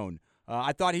Overshone?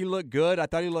 I thought he looked good. I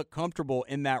thought he looked comfortable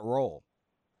in that role.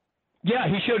 Yeah,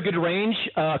 he showed good range.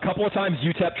 A couple of times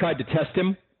UTEP tried to test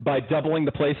him by doubling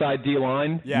the play side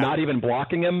D-line, not even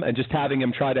blocking him, and just having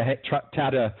him try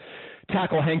to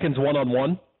tackle Hankins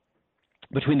one-on-one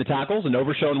between the tackles, and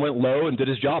Overshone went low and did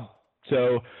his job.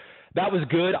 So that was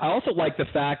good. I also like the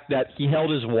fact that he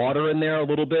held his water in there a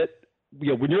little bit.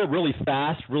 When you're a really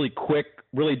fast, really quick,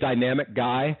 really dynamic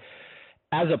guy,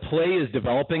 as a play is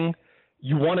developing,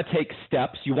 you want to take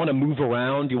steps, you want to move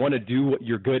around, you want to do what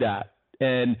you're good at.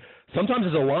 And sometimes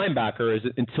as a linebacker,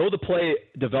 until the play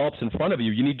develops in front of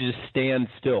you, you need to just stand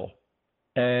still.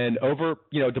 And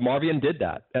DeMarvion did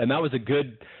that. And that was a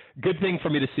good thing for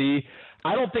me to see.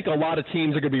 I don't think a lot of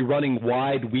teams are going to be running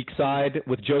wide weak side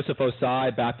with Joseph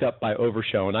Ossai backed up by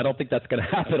Overshown. I don't think that's going to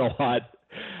happen a lot.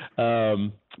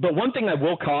 But one thing I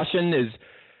will caution is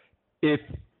if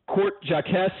Court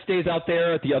Jacques stays out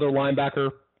there at the other linebacker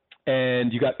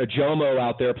and you got Ajomo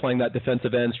out there playing that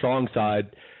defensive end strong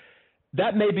side,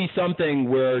 that may be something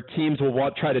where teams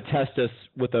will try to test us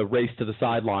with a race to the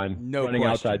sideline, running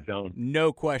outside zone.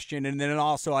 No question. And then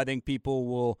also I think people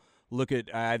will look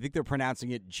at, I think they're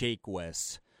pronouncing it Jake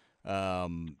West.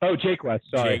 Jake West,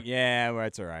 sorry. Yeah,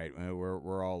 that's all right.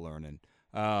 We're all learning.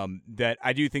 That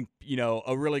I do think,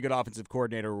 a really good offensive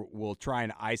coordinator will try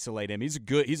and isolate him. He's a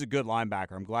good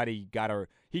linebacker. I'm glad he got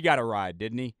a ride,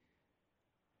 didn't he?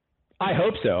 I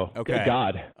hope so. Okay. Good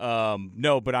God.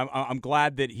 No, but I'm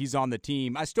glad that he's on the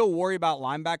team. I still worry about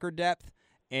linebacker depth,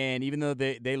 and even though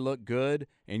they look good,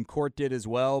 and Court did as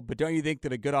well, but don't you think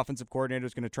that a good offensive coordinator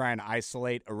is going to try and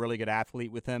isolate a really good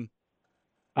athlete with him?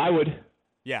 I would.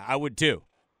 Yeah, I would too.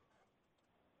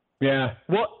 Yeah.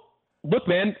 Well, look,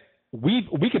 man,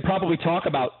 we could probably talk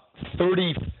about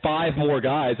 35 more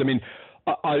guys. I mean,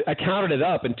 I counted it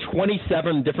up, and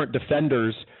 27 different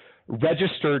defenders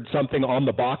registered something on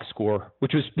the box score,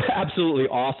 which was absolutely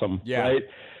awesome. Yeah. Right?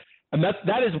 And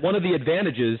that is one of the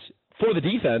advantages for the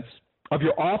defense of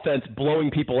your offense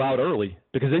blowing people out early,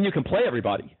 because then you can play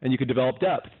everybody and you can develop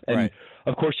depth. And right.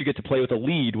 Of course you get to play with a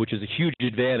lead, which is a huge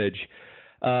advantage.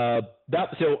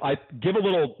 So I give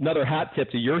another hat tip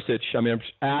to Yurcich. I mean,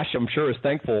 Ash, I'm sure, is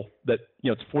thankful that,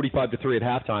 it's 45-3 at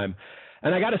halftime.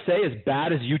 And I got to say, as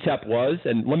bad as UTEP was,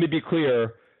 and let me be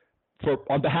clear,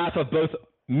 on behalf of both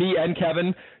me and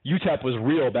Kevin, UTEP was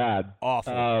real bad.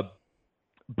 Awful.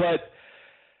 But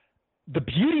the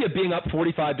beauty of being up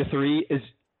 45-3 is,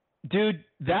 dude,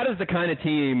 that is the kind of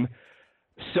team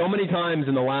so many times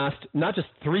in the last, not just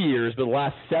 3 years, but the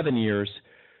last 7 years,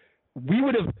 we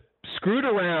would have screwed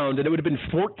around and it would have been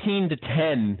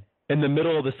 14-10 in the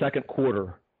middle of the second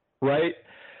quarter, right?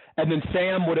 And then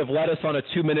Sam would have led us on a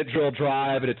 2-minute drill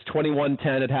drive, and it's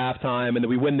 21-10 at halftime, and then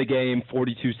we win the game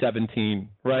 42-17,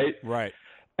 right? Right.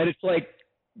 And it's like,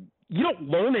 you don't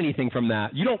learn anything from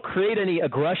that. You don't create any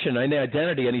aggression, any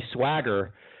identity, any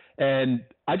swagger. And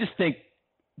I just think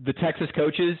the Texas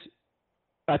coaches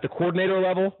at the coordinator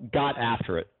level got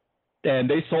after it. And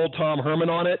they sold Tom Herman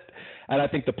on it. And I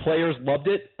think the players loved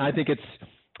it. I think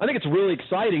it's really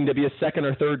exciting to be a second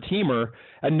or third teamer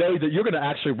and know that you're going to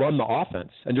actually run the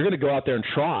offense and you're going to go out there and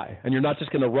try. And you're not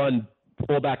just going to run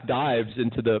fullback dives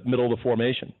into the middle of the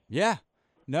formation. Yeah.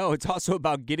 No, it's also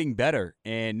about getting better.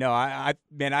 And no, I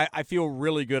feel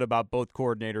really good about both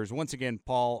coordinators. Once again,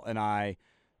 Paul and I,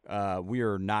 we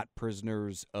are not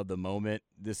prisoners of the moment.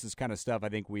 This is kind of stuff I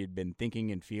think we had been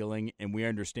thinking and feeling, and we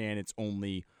understand it's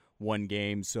only one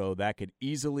game, so that could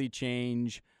easily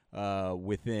change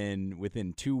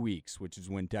within 2 weeks, which is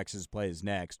when Texas plays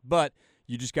next. But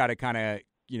you just got to kind of,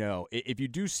 if you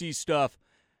do see stuff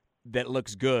that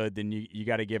looks good, then you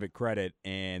got to give it credit.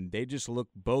 And they just look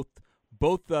both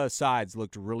sides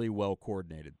looked really well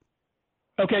coordinated.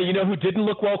 Okay, you know who didn't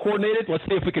look well coordinated? Let's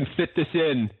see if we can fit this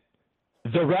in.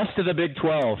 The rest of the Big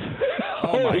 12.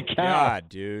 Holy cow. God,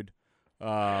 dude.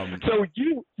 So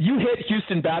you hit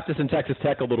Houston Baptist and Texas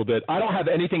Tech a little bit. I don't have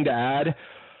anything to add.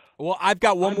 Well, I've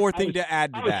got one more thing to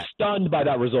add to that. I was stunned by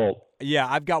that result. Yeah,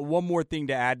 I've got one more thing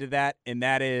to add to that, and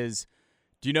that is,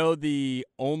 do you know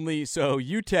so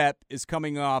UTEP is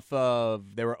coming off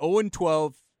of, they were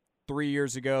 0-12 3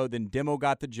 years ago, then Demo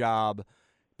got the job.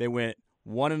 They went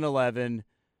 1-11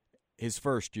 his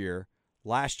first year.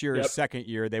 Last year, his second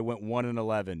year, they went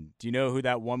 1-11. Do you know who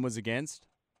that one was against?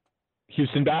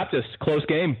 Houston Baptist, close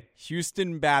game.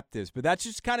 Houston Baptist, but that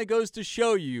just kind of goes to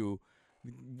show you,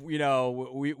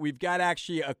 we've got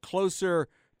actually a closer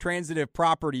transitive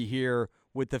property here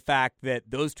with the fact that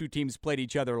those two teams played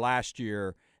each other last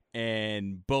year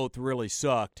and both really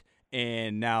sucked,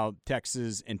 and now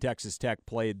Texas and Texas Tech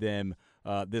played them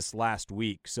this last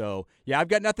week. So, yeah, I've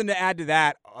got nothing to add to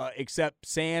that except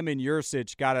Sam and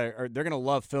Yurcich they're going to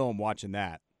love film watching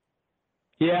that.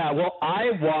 Yeah, well,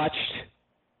 I watched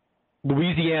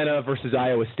Louisiana versus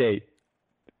Iowa State,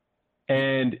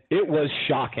 and it was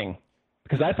shocking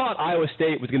because I thought Iowa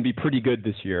State was going to be pretty good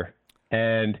this year.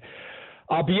 And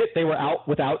albeit they were out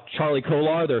without Charlie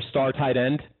Kolar, their star tight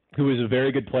end, who is a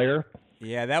very good player,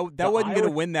 Yeah, that wasn't going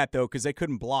to win that, though, because they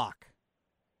couldn't block.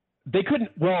 They couldn't.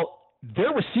 Well,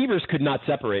 their receivers could not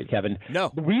separate, Kevin.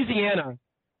 No. Louisiana,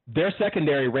 their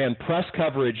secondary ran press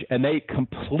coverage, and they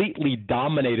completely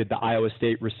dominated the Iowa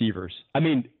State receivers. I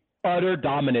mean, utter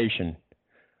domination.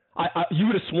 You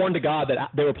would have sworn to God that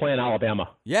they were playing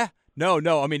Alabama. Yeah. No.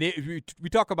 I mean, we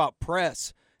talk about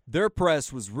press. Their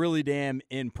press was really damn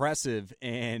impressive,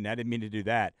 and I didn't mean to do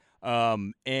that.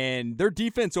 And their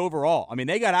defense overall, I mean,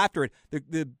 they got after it.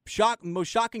 The most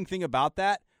shocking thing about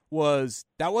that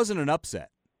wasn't an upset.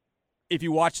 If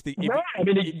you watch the,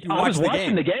 I was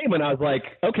watching the game and I was like,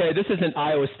 okay, this isn't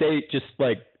Iowa State just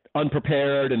like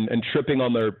unprepared and tripping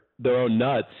on their own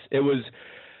nuts. It was,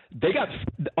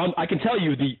 I can tell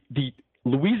you the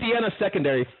Louisiana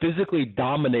secondary physically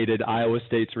dominated Iowa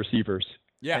State's receivers.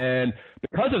 Yeah. And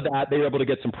because of that, they were able to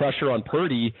get some pressure on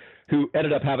Purdy, who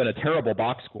ended up having a terrible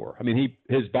box score. I mean,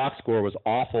 his box score was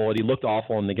awful, and he looked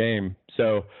awful in the game.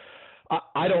 So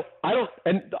I don't.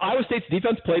 And Iowa State's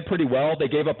defense played pretty well. They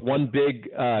gave up one big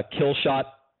kill shot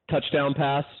touchdown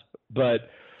pass, but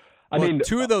I mean,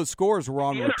 two of those scores were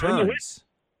on returns.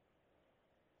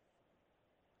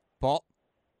 Paul?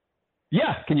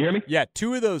 Yeah, can you hear me? Yeah,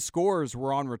 two of those scores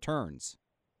were on returns.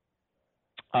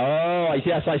 Oh,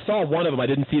 yes, I saw one of them. I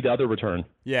didn't see the other return.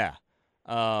 Yeah.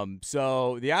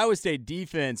 So the Iowa State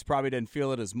defense probably didn't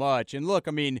feel it as much. And look,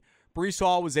 I mean, Breece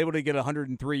Hall was able to get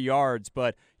 103 yards,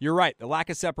 but you're right. The lack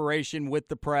of separation with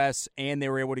the press, and they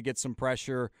were able to get some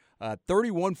pressure.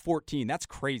 31-14, that's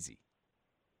crazy.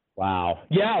 Wow.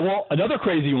 Yeah, well, another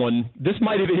crazy one. This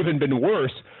might have even been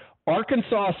worse.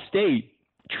 Arkansas State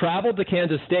traveled to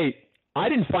Kansas State. I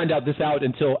didn't find out this out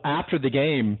until after the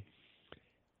game.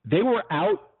 They were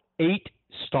out 8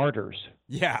 starters.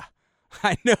 Yeah,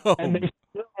 I know. And they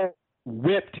still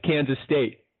whipped Kansas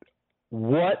State.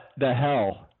 What the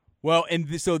hell? Well,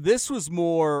 and so this was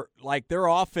more like their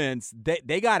offense.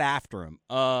 They got after him.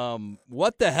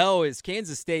 What the hell is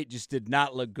Kansas State just did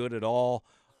not look good at all,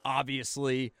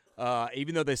 obviously,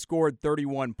 even though they scored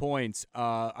 31 points.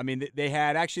 I mean, they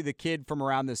had actually the kid from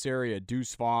around this area,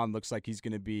 Deuce Vaughn, looks like he's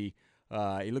going to be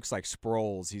he looks like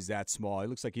Sproles. He's that small. He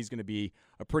looks like he's going to be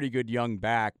a pretty good young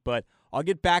back. But I'll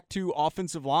get back to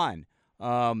offensive line.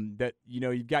 That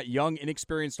you've got young,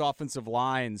 inexperienced offensive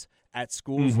lines at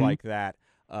schools like that.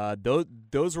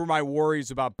 Those were my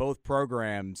worries about both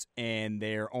programs, and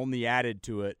they're only added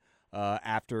to it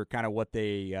after kind of what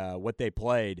they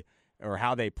played or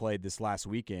how they played this last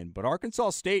weekend. But Arkansas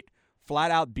State flat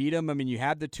out beat them. I mean, you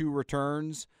had the 2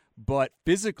 returns, but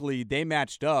physically they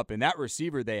matched up, and that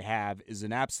receiver they have is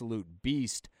an absolute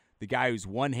beast. The guy who's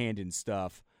one-handed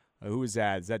stuff. Who is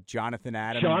that? Is that Jonathan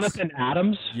Adams? Jonathan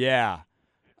Adams? Yeah.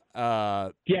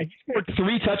 He scored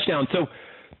 3 touchdowns. So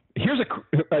here's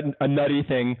a nutty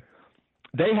thing.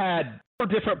 They had 4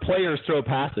 different players throw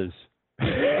passes.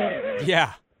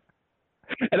 Yeah.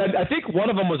 And I think one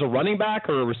of them was a running back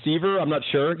or a receiver. I'm not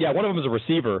sure. Yeah, one of them was a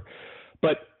receiver.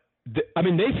 But,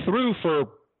 they threw for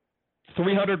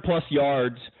 300-plus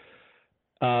yards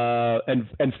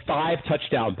and 5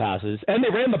 touchdown passes. And they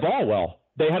ran the ball well.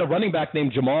 They had a running back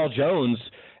named Jamal Jones,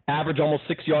 average almost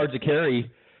 6 yards a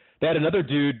carry. They had another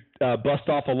dude bust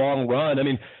off a long run. I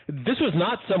mean, this was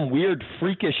not some weird,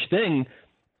 freakish thing.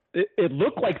 It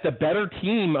looked like the better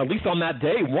team, at least on that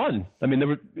day, won. I mean,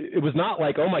 it was not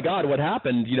like, oh, my God, what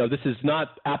happened? This is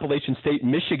not Appalachian State,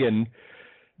 Michigan.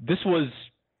 This was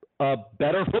a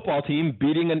better football team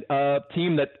beating a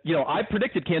team that, I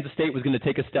predicted Kansas State was going to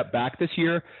take a step back this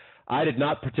year. I did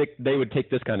not predict they would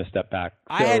take this kind of step back.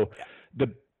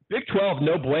 The Big 12,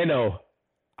 no bueno.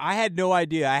 I had no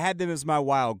idea. I had them as my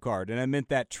wild card, and I meant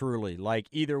that truly. Like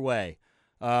either way,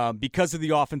 because of the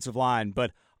offensive line.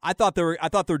 But I thought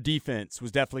their defense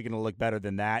was definitely going to look better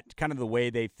than that. Kind of the way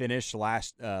they finished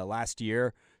last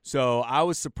year. So I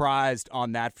was surprised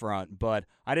on that front, but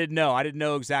I didn't know. I didn't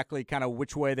know exactly kind of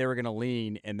which way they were going to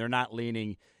lean, and they're not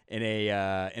leaning in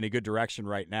a good direction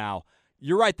right now.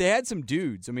 You're right. They had some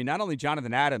dudes. I mean, not only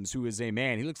Jonathan Adams, who is a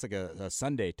man. He looks like a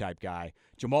Sunday type guy.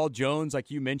 Jamal Jones, like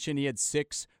you mentioned, he had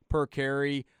 6 per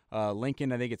carry.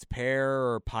 Lincoln, I think it's Pear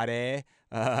or Pare,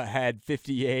 had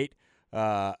 58.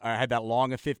 I had that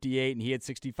long of 58, and he had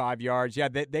 65 yards. Yeah,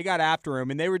 they got after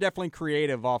him, and they were definitely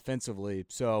creative offensively.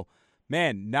 So,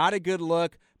 man, not a good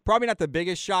look. Probably not the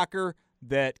biggest shocker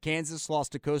that Kansas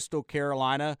lost to Coastal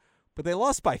Carolina, but they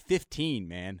lost by 15,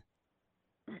 man.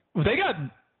 They got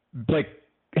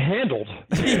handled.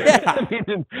 Yeah.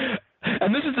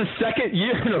 And this is the second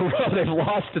year in a row they've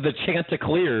lost to the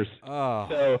Chanticleers. Oh.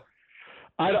 So,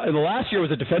 the last year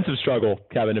was a defensive struggle,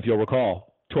 Kevin, if you'll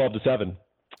recall, 12-7.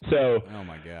 So, oh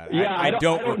my God, yeah, I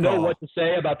don't know what to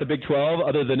say about the Big 12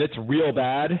 other than it's real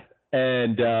bad.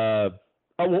 And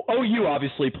OU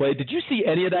obviously played. Did you see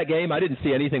any of that game? I didn't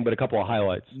see anything but a couple of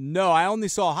highlights. No, I only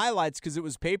saw highlights because it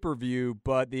was pay-per-view,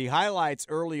 but the highlights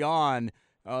early on,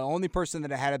 only person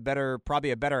that had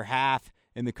probably a better half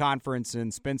in the conference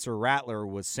and Spencer Rattler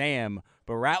was Sam.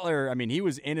 But Rattler, I mean, he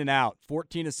was in and out,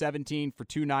 14 of 17 for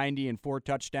 290 and 4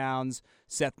 touchdowns.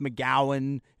 Seth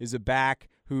McGowan is a back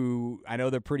who I know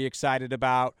they're pretty excited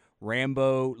about.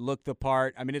 Rambo looked the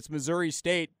part. I mean, it's Missouri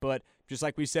State, but just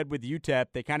like we said with UTEP,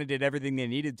 they kind of did everything they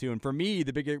needed to. And for me,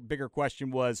 the bigger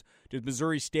question was, does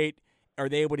Missouri State, are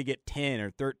they able to get 10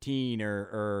 or 13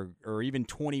 or even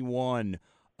 21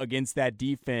 against that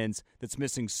defense that's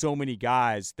missing so many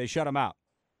guys? They shut them out.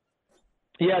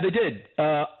 Yeah, they did.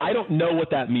 I don't know what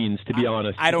that means, to be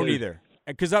honest. I don't either,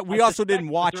 because we also didn't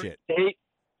watch it.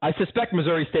 I suspect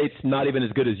Missouri State's not even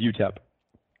as good as UTEP.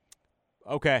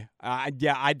 Okay.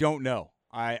 Yeah, I don't know.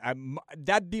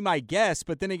 That'd be my guess,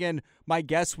 but then again, my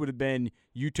guess would have been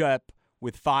UTEP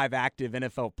with 5 active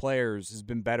NFL players has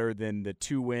been better than the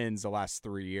 2 wins the last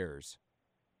 3 years.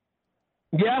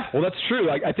 Yeah, well, that's true.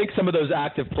 I think some of those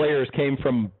active players came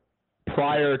from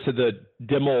prior to the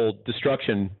Dimmel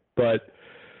destruction, but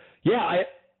yeah,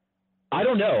 I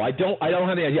don't know. I don't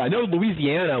have any idea. I know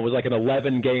Louisiana was like an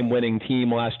 11-game winning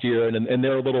team last year, and in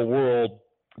their little world,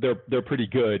 they're pretty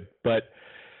good. But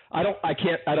I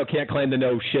can't claim to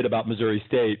know shit about Missouri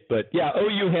State. But yeah,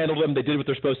 OU handled them. They did what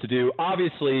they're supposed to do.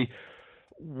 Obviously,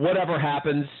 whatever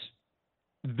happens,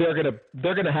 they're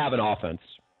gonna have an offense,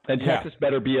 and Texas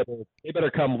better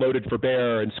come loaded for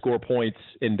bear and score points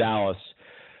in Dallas.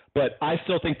 But I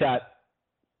still think that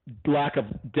lack of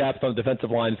depth on the defensive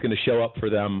line is going to show up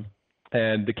for them,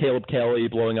 and the Caleb Kelly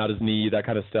blowing out his knee, that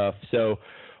kind of stuff. So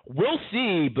we'll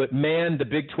see, but man, the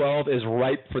Big 12 is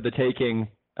ripe for the taking.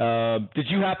 Did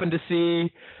you happen to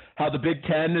see how the Big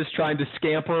 10 is trying to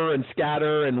scamper and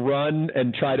scatter and run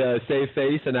and try to save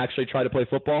face and actually try to play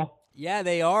football? Yeah,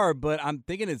 they are, but I'm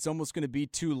thinking it's almost going to be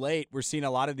too late. We're seeing a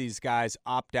lot of these guys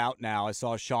opt out now. I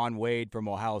saw Sean Wade from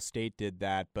Ohio State did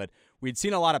that, but we'd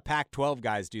seen a lot of Pac-12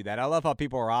 guys do that. I love how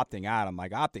people are opting out. I'm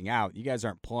like, opting out? You guys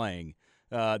aren't playing.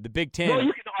 The Big Ten. Well,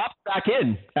 you can opt back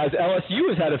in, as LSU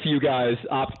has had a few guys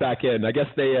opt back in. I guess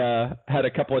they had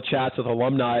a couple of chats with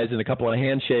alumni and a couple of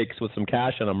handshakes with some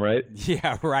cash in them, right?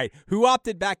 Yeah, right. Who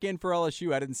opted back in for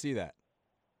LSU? I didn't see that.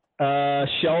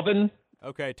 Shelvin.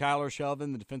 Okay, Tyler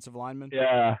Shelvin, the defensive lineman.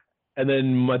 Yeah, and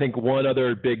then I think one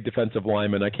other big defensive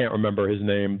lineman. I can't remember his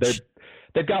name.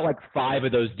 They've got like 5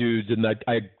 of those dudes, and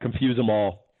I confuse them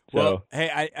all. So. Well,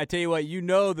 hey, I tell you what, you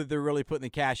know that they're really putting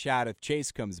the cash out if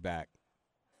Chase comes back.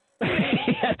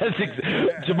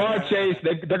 Jamar Chase,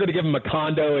 they're going to give him a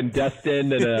condo in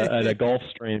Destin and a Gulf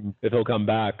Stream if he'll come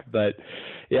back. But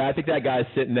yeah, I think that guy's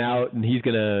sitting out, and he's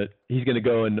gonna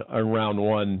go in round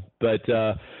 1. But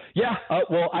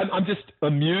well, I'm just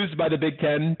amused by the Big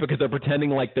Ten because they're pretending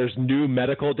like there's new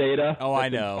medical data. Oh, I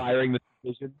know. Inspiring the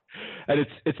decision, and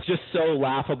it's just so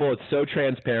laughable. It's so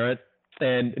transparent,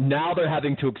 and now they're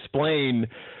having to explain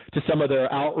to some of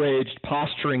their outraged,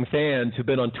 posturing fans who've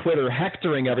been on Twitter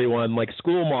hectoring everyone like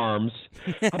school marms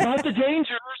about the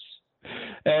dangers.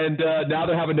 And now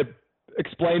they're having to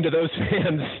explain to those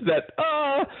fans that,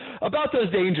 about those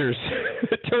dangers.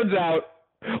 It turns out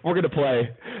we're going to play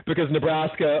because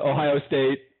Nebraska, Ohio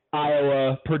State,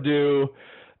 Iowa, Purdue,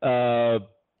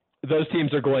 those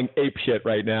teams are going apeshit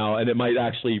right now, and it might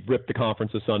actually rip the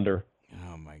conference asunder.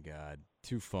 Oh, my God.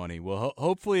 Too funny. Well,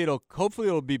 hopefully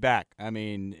it'll be back. I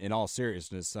mean, in all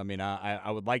seriousness, I mean,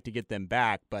 I would like to get them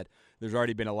back, but there's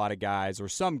already been a lot of guys, or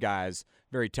some guys,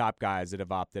 very top guys, that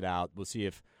have opted out. We'll see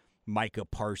if Micah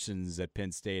Parsons at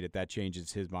Penn State, if that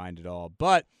changes his mind at all.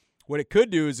 But what it could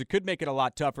do is it could make it a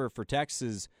lot tougher for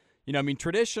Texas. You know, I mean,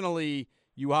 traditionally,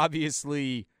 you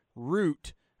obviously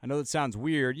root. I know that sounds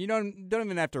weird. You don't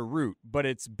even have to root, but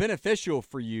it's beneficial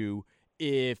for you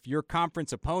if your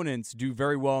conference opponents do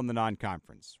very well in the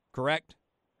non-conference, correct?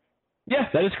 Yeah,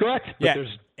 that is correct. Yeah,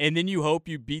 and then you hope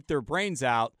you beat their brains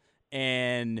out,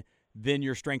 and then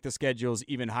your strength of schedule is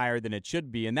even higher than it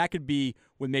should be. And that could be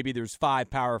when maybe there's 5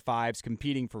 Power 5s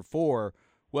competing for 4.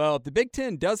 Well, if the Big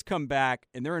Ten does come back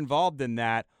and they're involved in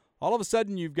that, all of a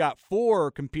sudden you've got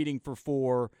 4 competing for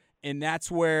 4, and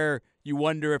that's where you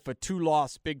wonder if a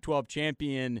 2-loss Big 12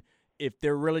 champion, if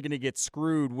they're really going to get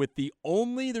screwed with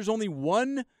there's only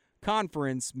one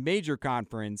conference, major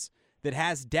conference, that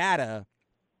has data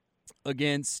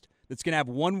that's going to have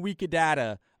 1 week of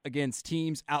data against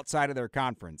teams outside of their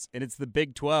conference, and it's the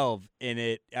Big 12.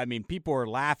 And people are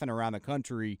laughing around the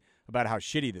country about how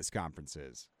shitty this conference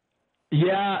is.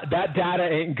 Yeah, that data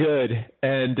ain't good.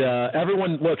 And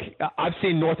everyone, look, I've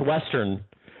seen Northwestern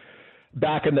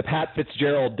back in the Pat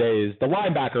Fitzgerald days, the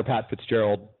linebacker Pat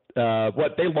Fitzgerald.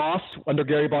 What they lost under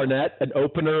Gary Barnett, an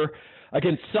opener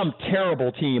against some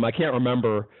terrible team, I can't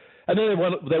remember, and then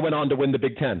they went on to win the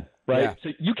Big Ten, right? Yeah. So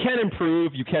you can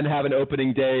improve, you can have an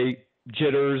opening day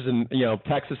jitters, and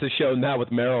Texas has shown that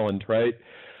with Maryland, right?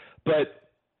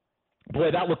 But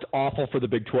boy, that looked awful for the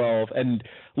Big 12. And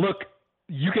look,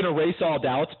 you can erase all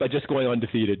doubts by just going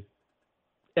undefeated.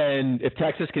 And if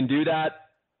Texas can do that,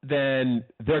 then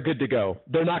they're good to go.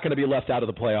 They're not going to be left out of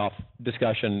the playoff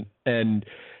discussion, and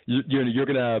you're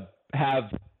going to have,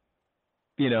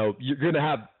 you're going to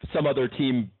have some other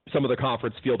team, some other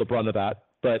conference feel the brunt of that.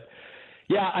 But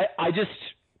yeah, I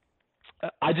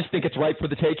just think it's ripe for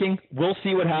the taking. We'll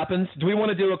see what happens. Do we want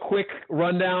to do a quick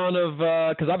rundown of,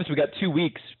 because obviously we got 2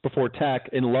 weeks before Tech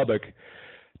in Lubbock.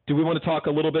 Do we want to talk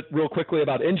a little bit real quickly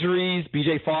about injuries,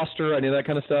 BJ Foster, any of that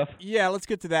kind of stuff? Yeah, let's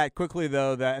get to that quickly,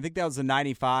 though. I think that was the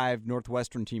 95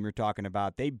 Northwestern team you're talking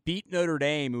about. They beat Notre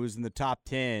Dame, who was in the top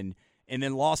 10, and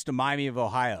then lost to Miami of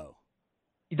Ohio.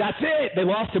 That's it. They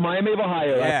lost to Miami of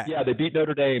Ohio. Yeah, they beat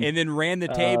Notre Dame. And then ran the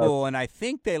table, and I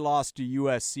think they lost to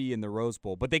USC in the Rose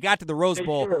Bowl. But they got to the Rose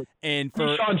Bowl. Sure. And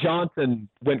Sean Johnson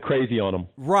went crazy on them.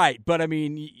 Right. But, I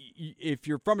mean, if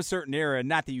you're from a certain era,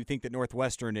 not that you think that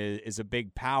Northwestern is a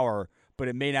big power, but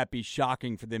it may not be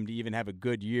shocking for them to even have a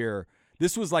good year.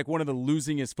 This was like one of the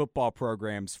losingest football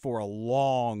programs for a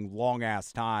long,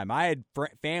 long-ass time. I had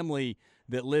family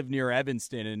that lived near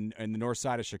Evanston in the north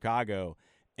side of Chicago,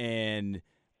 and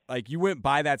 – like, you went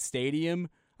by that stadium,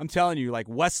 I'm telling you, like,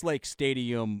 Westlake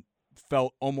Stadium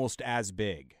felt almost as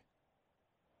big.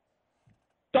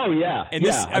 Oh, yeah. And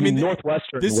this, I mean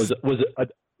Northwestern was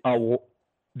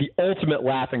the ultimate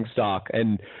laughing stock.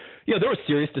 And, there was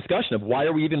serious discussion of why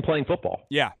are we even playing football?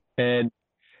 Yeah. And,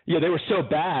 they were so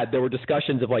bad, there were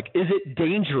discussions of, like, is it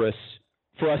dangerous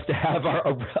for us to have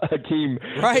a team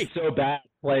so bad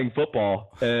playing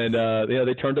football? And,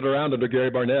 they turned it around under Gary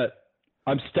Barnett.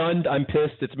 I'm stunned. I'm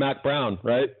pissed. It's Mac Brown,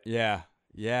 right? Yeah.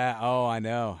 Yeah. Oh, I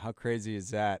know. How crazy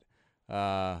is that?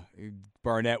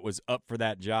 Barnett was up for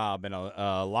that job, and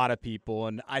a lot of people.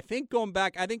 And I think going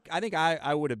back, I think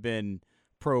I would have been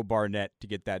pro Barnett to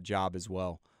get that job as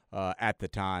well at the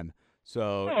time.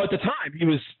 So at the time he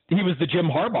was the Jim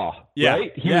Harbaugh, yeah,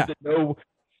 right? He was the no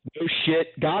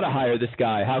shit. Gotta hire this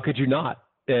guy. How could you not?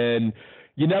 And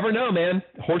you never know, man.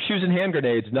 Horseshoes and hand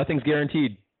grenades. Nothing's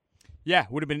guaranteed. Yeah,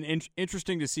 would have been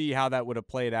interesting to see how that would have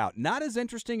played out. Not as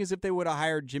interesting as if they would have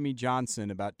hired Jimmy Johnson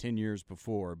about 10 years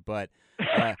before, but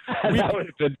that would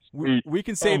have been sweet. We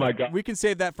can save we can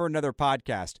save that for another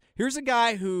podcast. Here's a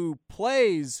guy who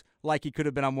plays like he could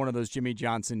have been on one of those Jimmy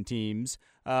Johnson teams.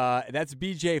 That's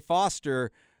BJ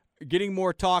Foster, getting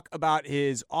more talk about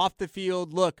his off the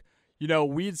field. Look,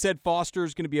 we had said Foster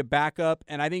is going to be a backup,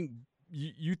 and I think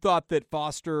you thought that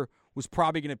Foster was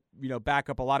probably going to, back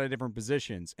up a lot of different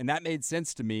positions. And that made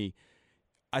sense to me.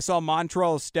 I saw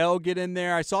Montrell Estelle get in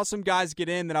there. I saw some guys get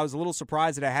in that I was a little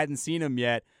surprised that I hadn't seen him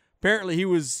yet. Apparently he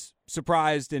was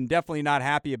surprised and definitely not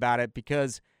happy about it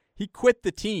because he quit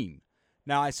the team.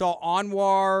 Now, I saw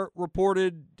Anwar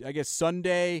reported, I guess,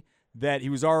 Sunday that he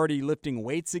was already lifting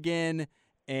weights again.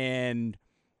 And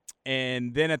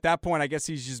then at that point, I guess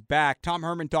he's just back. Tom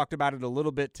Herman talked about it a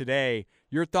little bit today.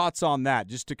 Your thoughts on that,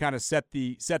 just to kind of set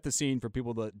the scene for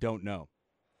people that don't know?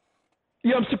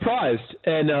 Yeah, I'm surprised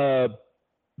and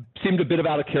seemed a bit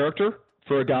out of character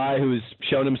for a guy who's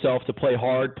shown himself to play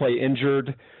hard, play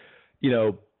injured,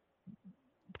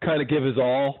 kind of give his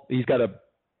all. He's got a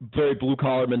very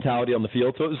blue-collar mentality on the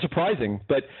field, so it was surprising.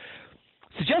 But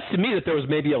suggests to me that there was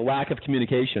maybe a lack of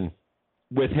communication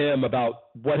with him about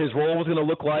what his role was going to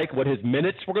look like, what his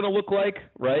minutes were going to look like,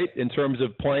 right, in terms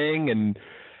of playing. And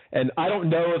I don't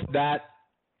know if that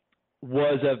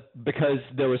was because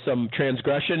there was some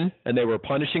transgression and they were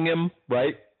punishing him,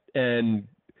 right, and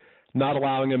not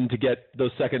allowing him to get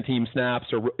those second-team snaps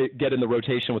or get in the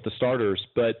rotation with the starters.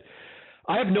 But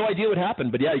I have no idea what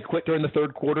happened. But, yeah, he quit during the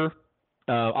third quarter.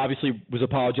 Obviously was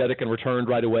apologetic and returned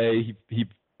right away. It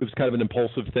was kind of an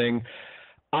impulsive thing.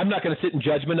 I'm not going to sit in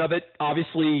judgment of it.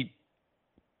 Obviously,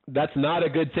 that's not a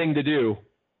good thing to do,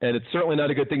 and it's certainly not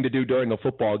a good thing to do during a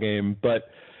football game. But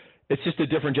it's just a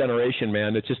different generation,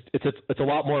 man. It's a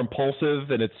lot more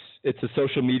impulsive, and it's a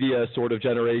social media sort of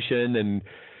generation, and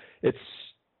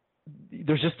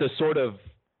there's just a sort of,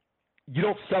 you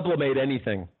don't sublimate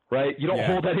anything, right? You don't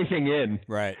hold anything in,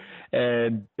 right?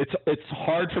 And it's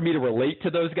hard for me to relate to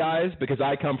those guys because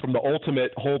I come from the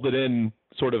ultimate hold it in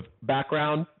sort of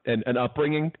background and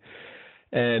upbringing.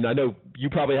 And I know you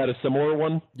probably had a similar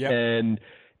one. Yeah. And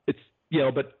it's,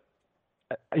 but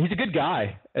he's a good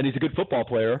guy and he's a good football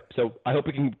player. So I hope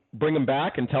we can bring him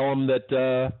back and tell him that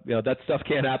that stuff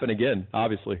can't happen again.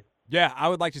 Obviously. Yeah, I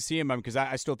would like to see him because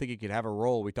I still think he could have a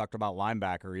role. We talked about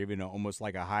linebacker, even almost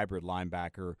like a hybrid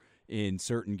linebacker in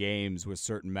certain games with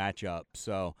certain matchups.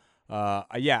 So,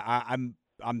 I'm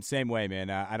same way, man.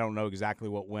 I don't know exactly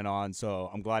what went on, so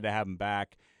I'm glad to have him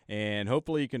back, and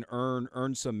hopefully he can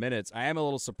earn some minutes. I am a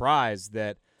little surprised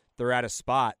that they're at a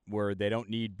spot where they don't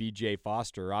need B.J.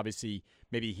 Foster. Obviously,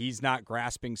 maybe he's not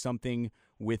grasping something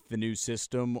with the new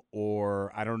system,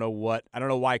 or I don't know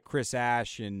why Chris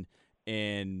Ash and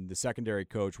the secondary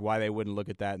coach, why they wouldn't look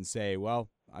at that and say, well,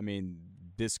 I mean,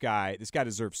 this guy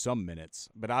deserves some minutes.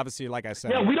 But obviously, like I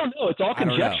said, yeah, we don't know. It's all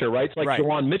conjecture, right? It's like right.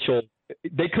 Jawan Mitchell.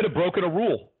 They could have broken a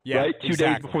rule, right? 2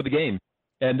 days before the game,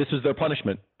 and this was their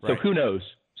punishment. So who knows?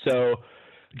 So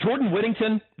Jordan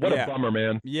Whittington, what a bummer,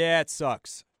 man. Yeah, it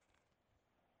sucks.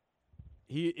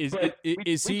 We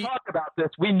talked about this.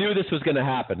 We knew this was going to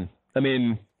happen. I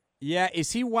mean, yeah,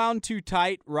 is he wound too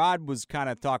tight? Rod was kind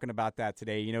of talking about that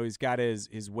today. You know, he's got his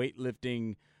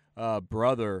weightlifting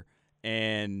brother,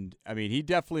 and I mean, he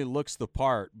definitely looks the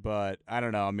part. But I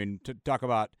don't know. I mean, to talk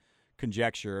about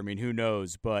conjecture, I mean, who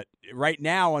knows? But right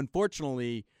now,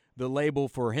 unfortunately, the label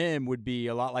for him would be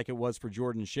a lot like it was for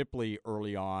Jordan Shipley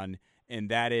early on. And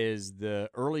that is the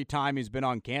early time he's been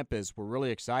on campus. We're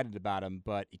really excited about him,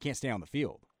 but he can't stay on the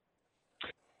field.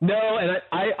 No, and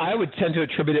I would tend to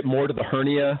attribute it more to the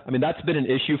hernia. I mean, that's been an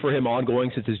issue for him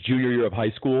ongoing since his junior year of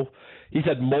high school. He's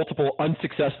had multiple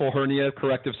unsuccessful hernia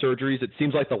corrective surgeries. It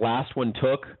seems like the last one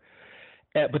took.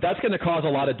 But that's going to cause a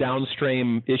lot of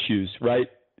downstream issues, right?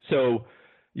 So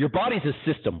your body's a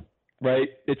system, right?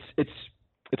 It's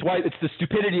why it's the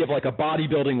stupidity of like a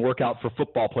bodybuilding workout for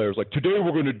football players. Like, today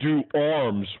we're going to do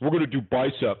arms, we're going to do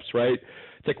biceps, right?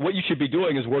 It's like what you should be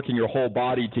doing is working your whole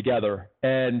body together.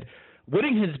 And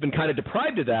Whittington has been kind of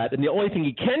deprived of that, and the only thing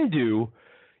he can do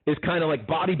is kind of like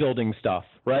bodybuilding stuff,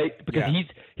 right? Because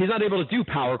he's not able to do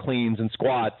power cleans and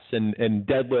squats and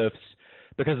deadlifts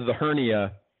because of the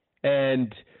hernia.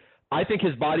 And I think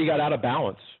his body got out of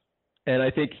balance. And I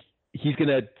think he's going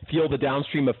to feel the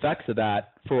downstream effects of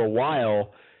that for a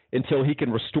while until he can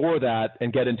restore that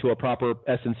and get into a proper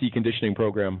S&C conditioning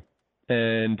program.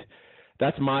 And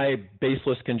that's my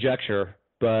baseless conjecture,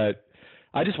 but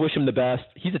I just wish him the best.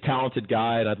 He's a talented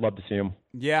guy, and I'd love to see him.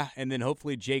 Yeah, and then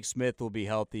hopefully Jake Smith will be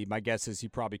healthy. My guess is he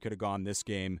probably could have gone this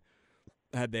game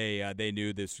had they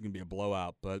knew this was going to be a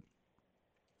blowout. But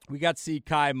we got to see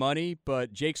Kai Money,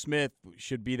 but Jake Smith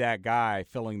should be that guy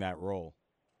filling that role.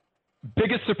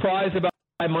 Biggest surprise about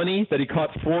Kai Money, that he caught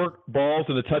 4 balls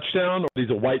and a touchdown, or he's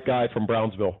a white guy from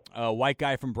Brownsville? A white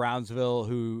guy from Brownsville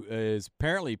who is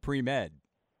apparently pre-med.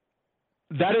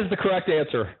 That is the correct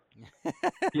answer.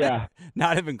 Yeah.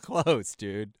 Not even close,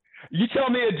 dude. You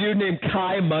tell me a dude named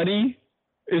Kai Money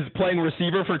is playing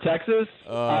receiver for Texas?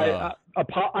 I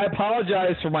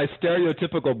apologize for my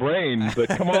stereotypical brain, but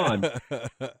come on.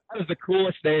 That is the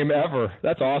coolest name ever.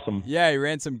 That's awesome. Yeah, he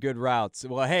ran some good routes.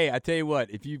 Well, hey, I tell you what,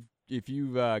 if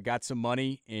you've got some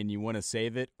money and you want to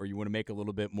save it or you want to make a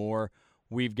little bit more,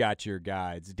 we've got your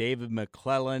guides. David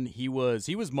McClellan, he was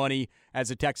money as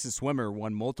a Texas swimmer,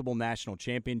 won multiple national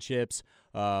championships.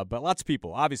 But lots of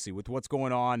people, obviously, with what's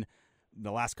going on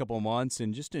the last couple of months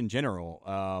and just in general,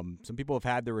 some people have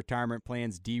had their retirement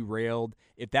plans derailed.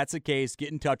 If that's the case,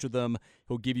 get in touch with him.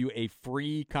 He'll give you a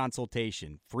free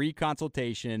consultation,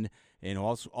 and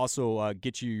also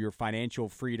get you your financial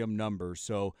freedom number.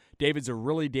 So David's a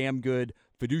really damn good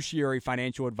fiduciary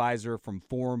financial advisor from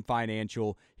Forum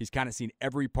Financial. He's kind of seen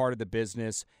every part of the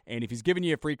business. And if he's giving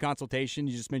you a free consultation,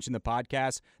 you just mentioned the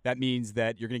podcast, that means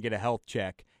that you're going to get a health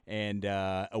check and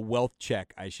a wealth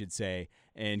check, I should say,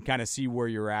 and kind of see where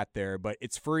you're at there. But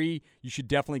it's free. You should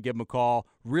definitely give him a call.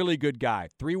 Really good guy.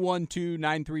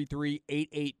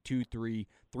 312-933-8823.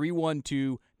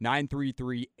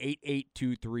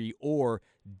 312-933-8823 or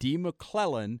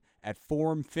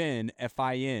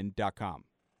dmcclellan@forumfin.com.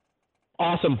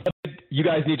 Awesome. You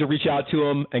guys need to reach out to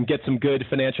him and get some good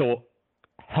financial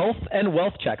health and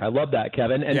wealth check. I love that,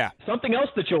 Kevin. And something else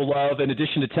that you'll love, in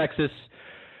addition to Texas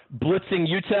blitzing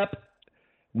UTEP,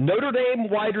 Notre Dame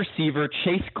wide receiver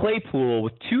Chase Claypool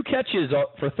with 2 catches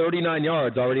for 39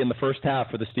 yards already in the first half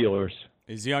for the Steelers.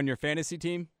 Is he on your fantasy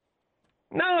team?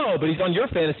 No, but he's on your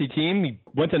fantasy team. He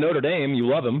went to Notre Dame. You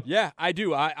love him. Yeah, I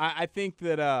do. I think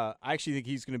that I actually think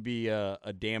he's going to be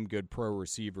a damn good pro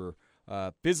receiver.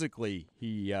 Physically,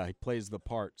 he plays the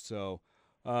part. So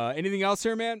anything else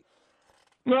here, man?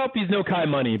 Nope, he's no Kai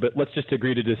Money, but let's just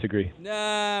agree to disagree.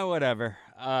 Nah, whatever.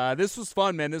 This was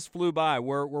fun, man. This flew by.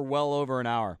 We're well over an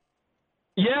hour.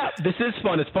 Yeah, this is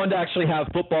fun. It's fun to actually have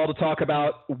football to talk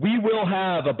about. We will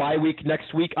have a bye week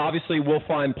next week. Obviously, we'll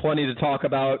find plenty to talk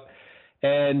about.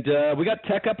 And we got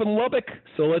Tech up in Lubbock,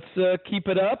 so let's keep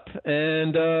it up.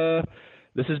 And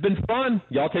this has been fun.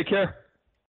 Y'all take care.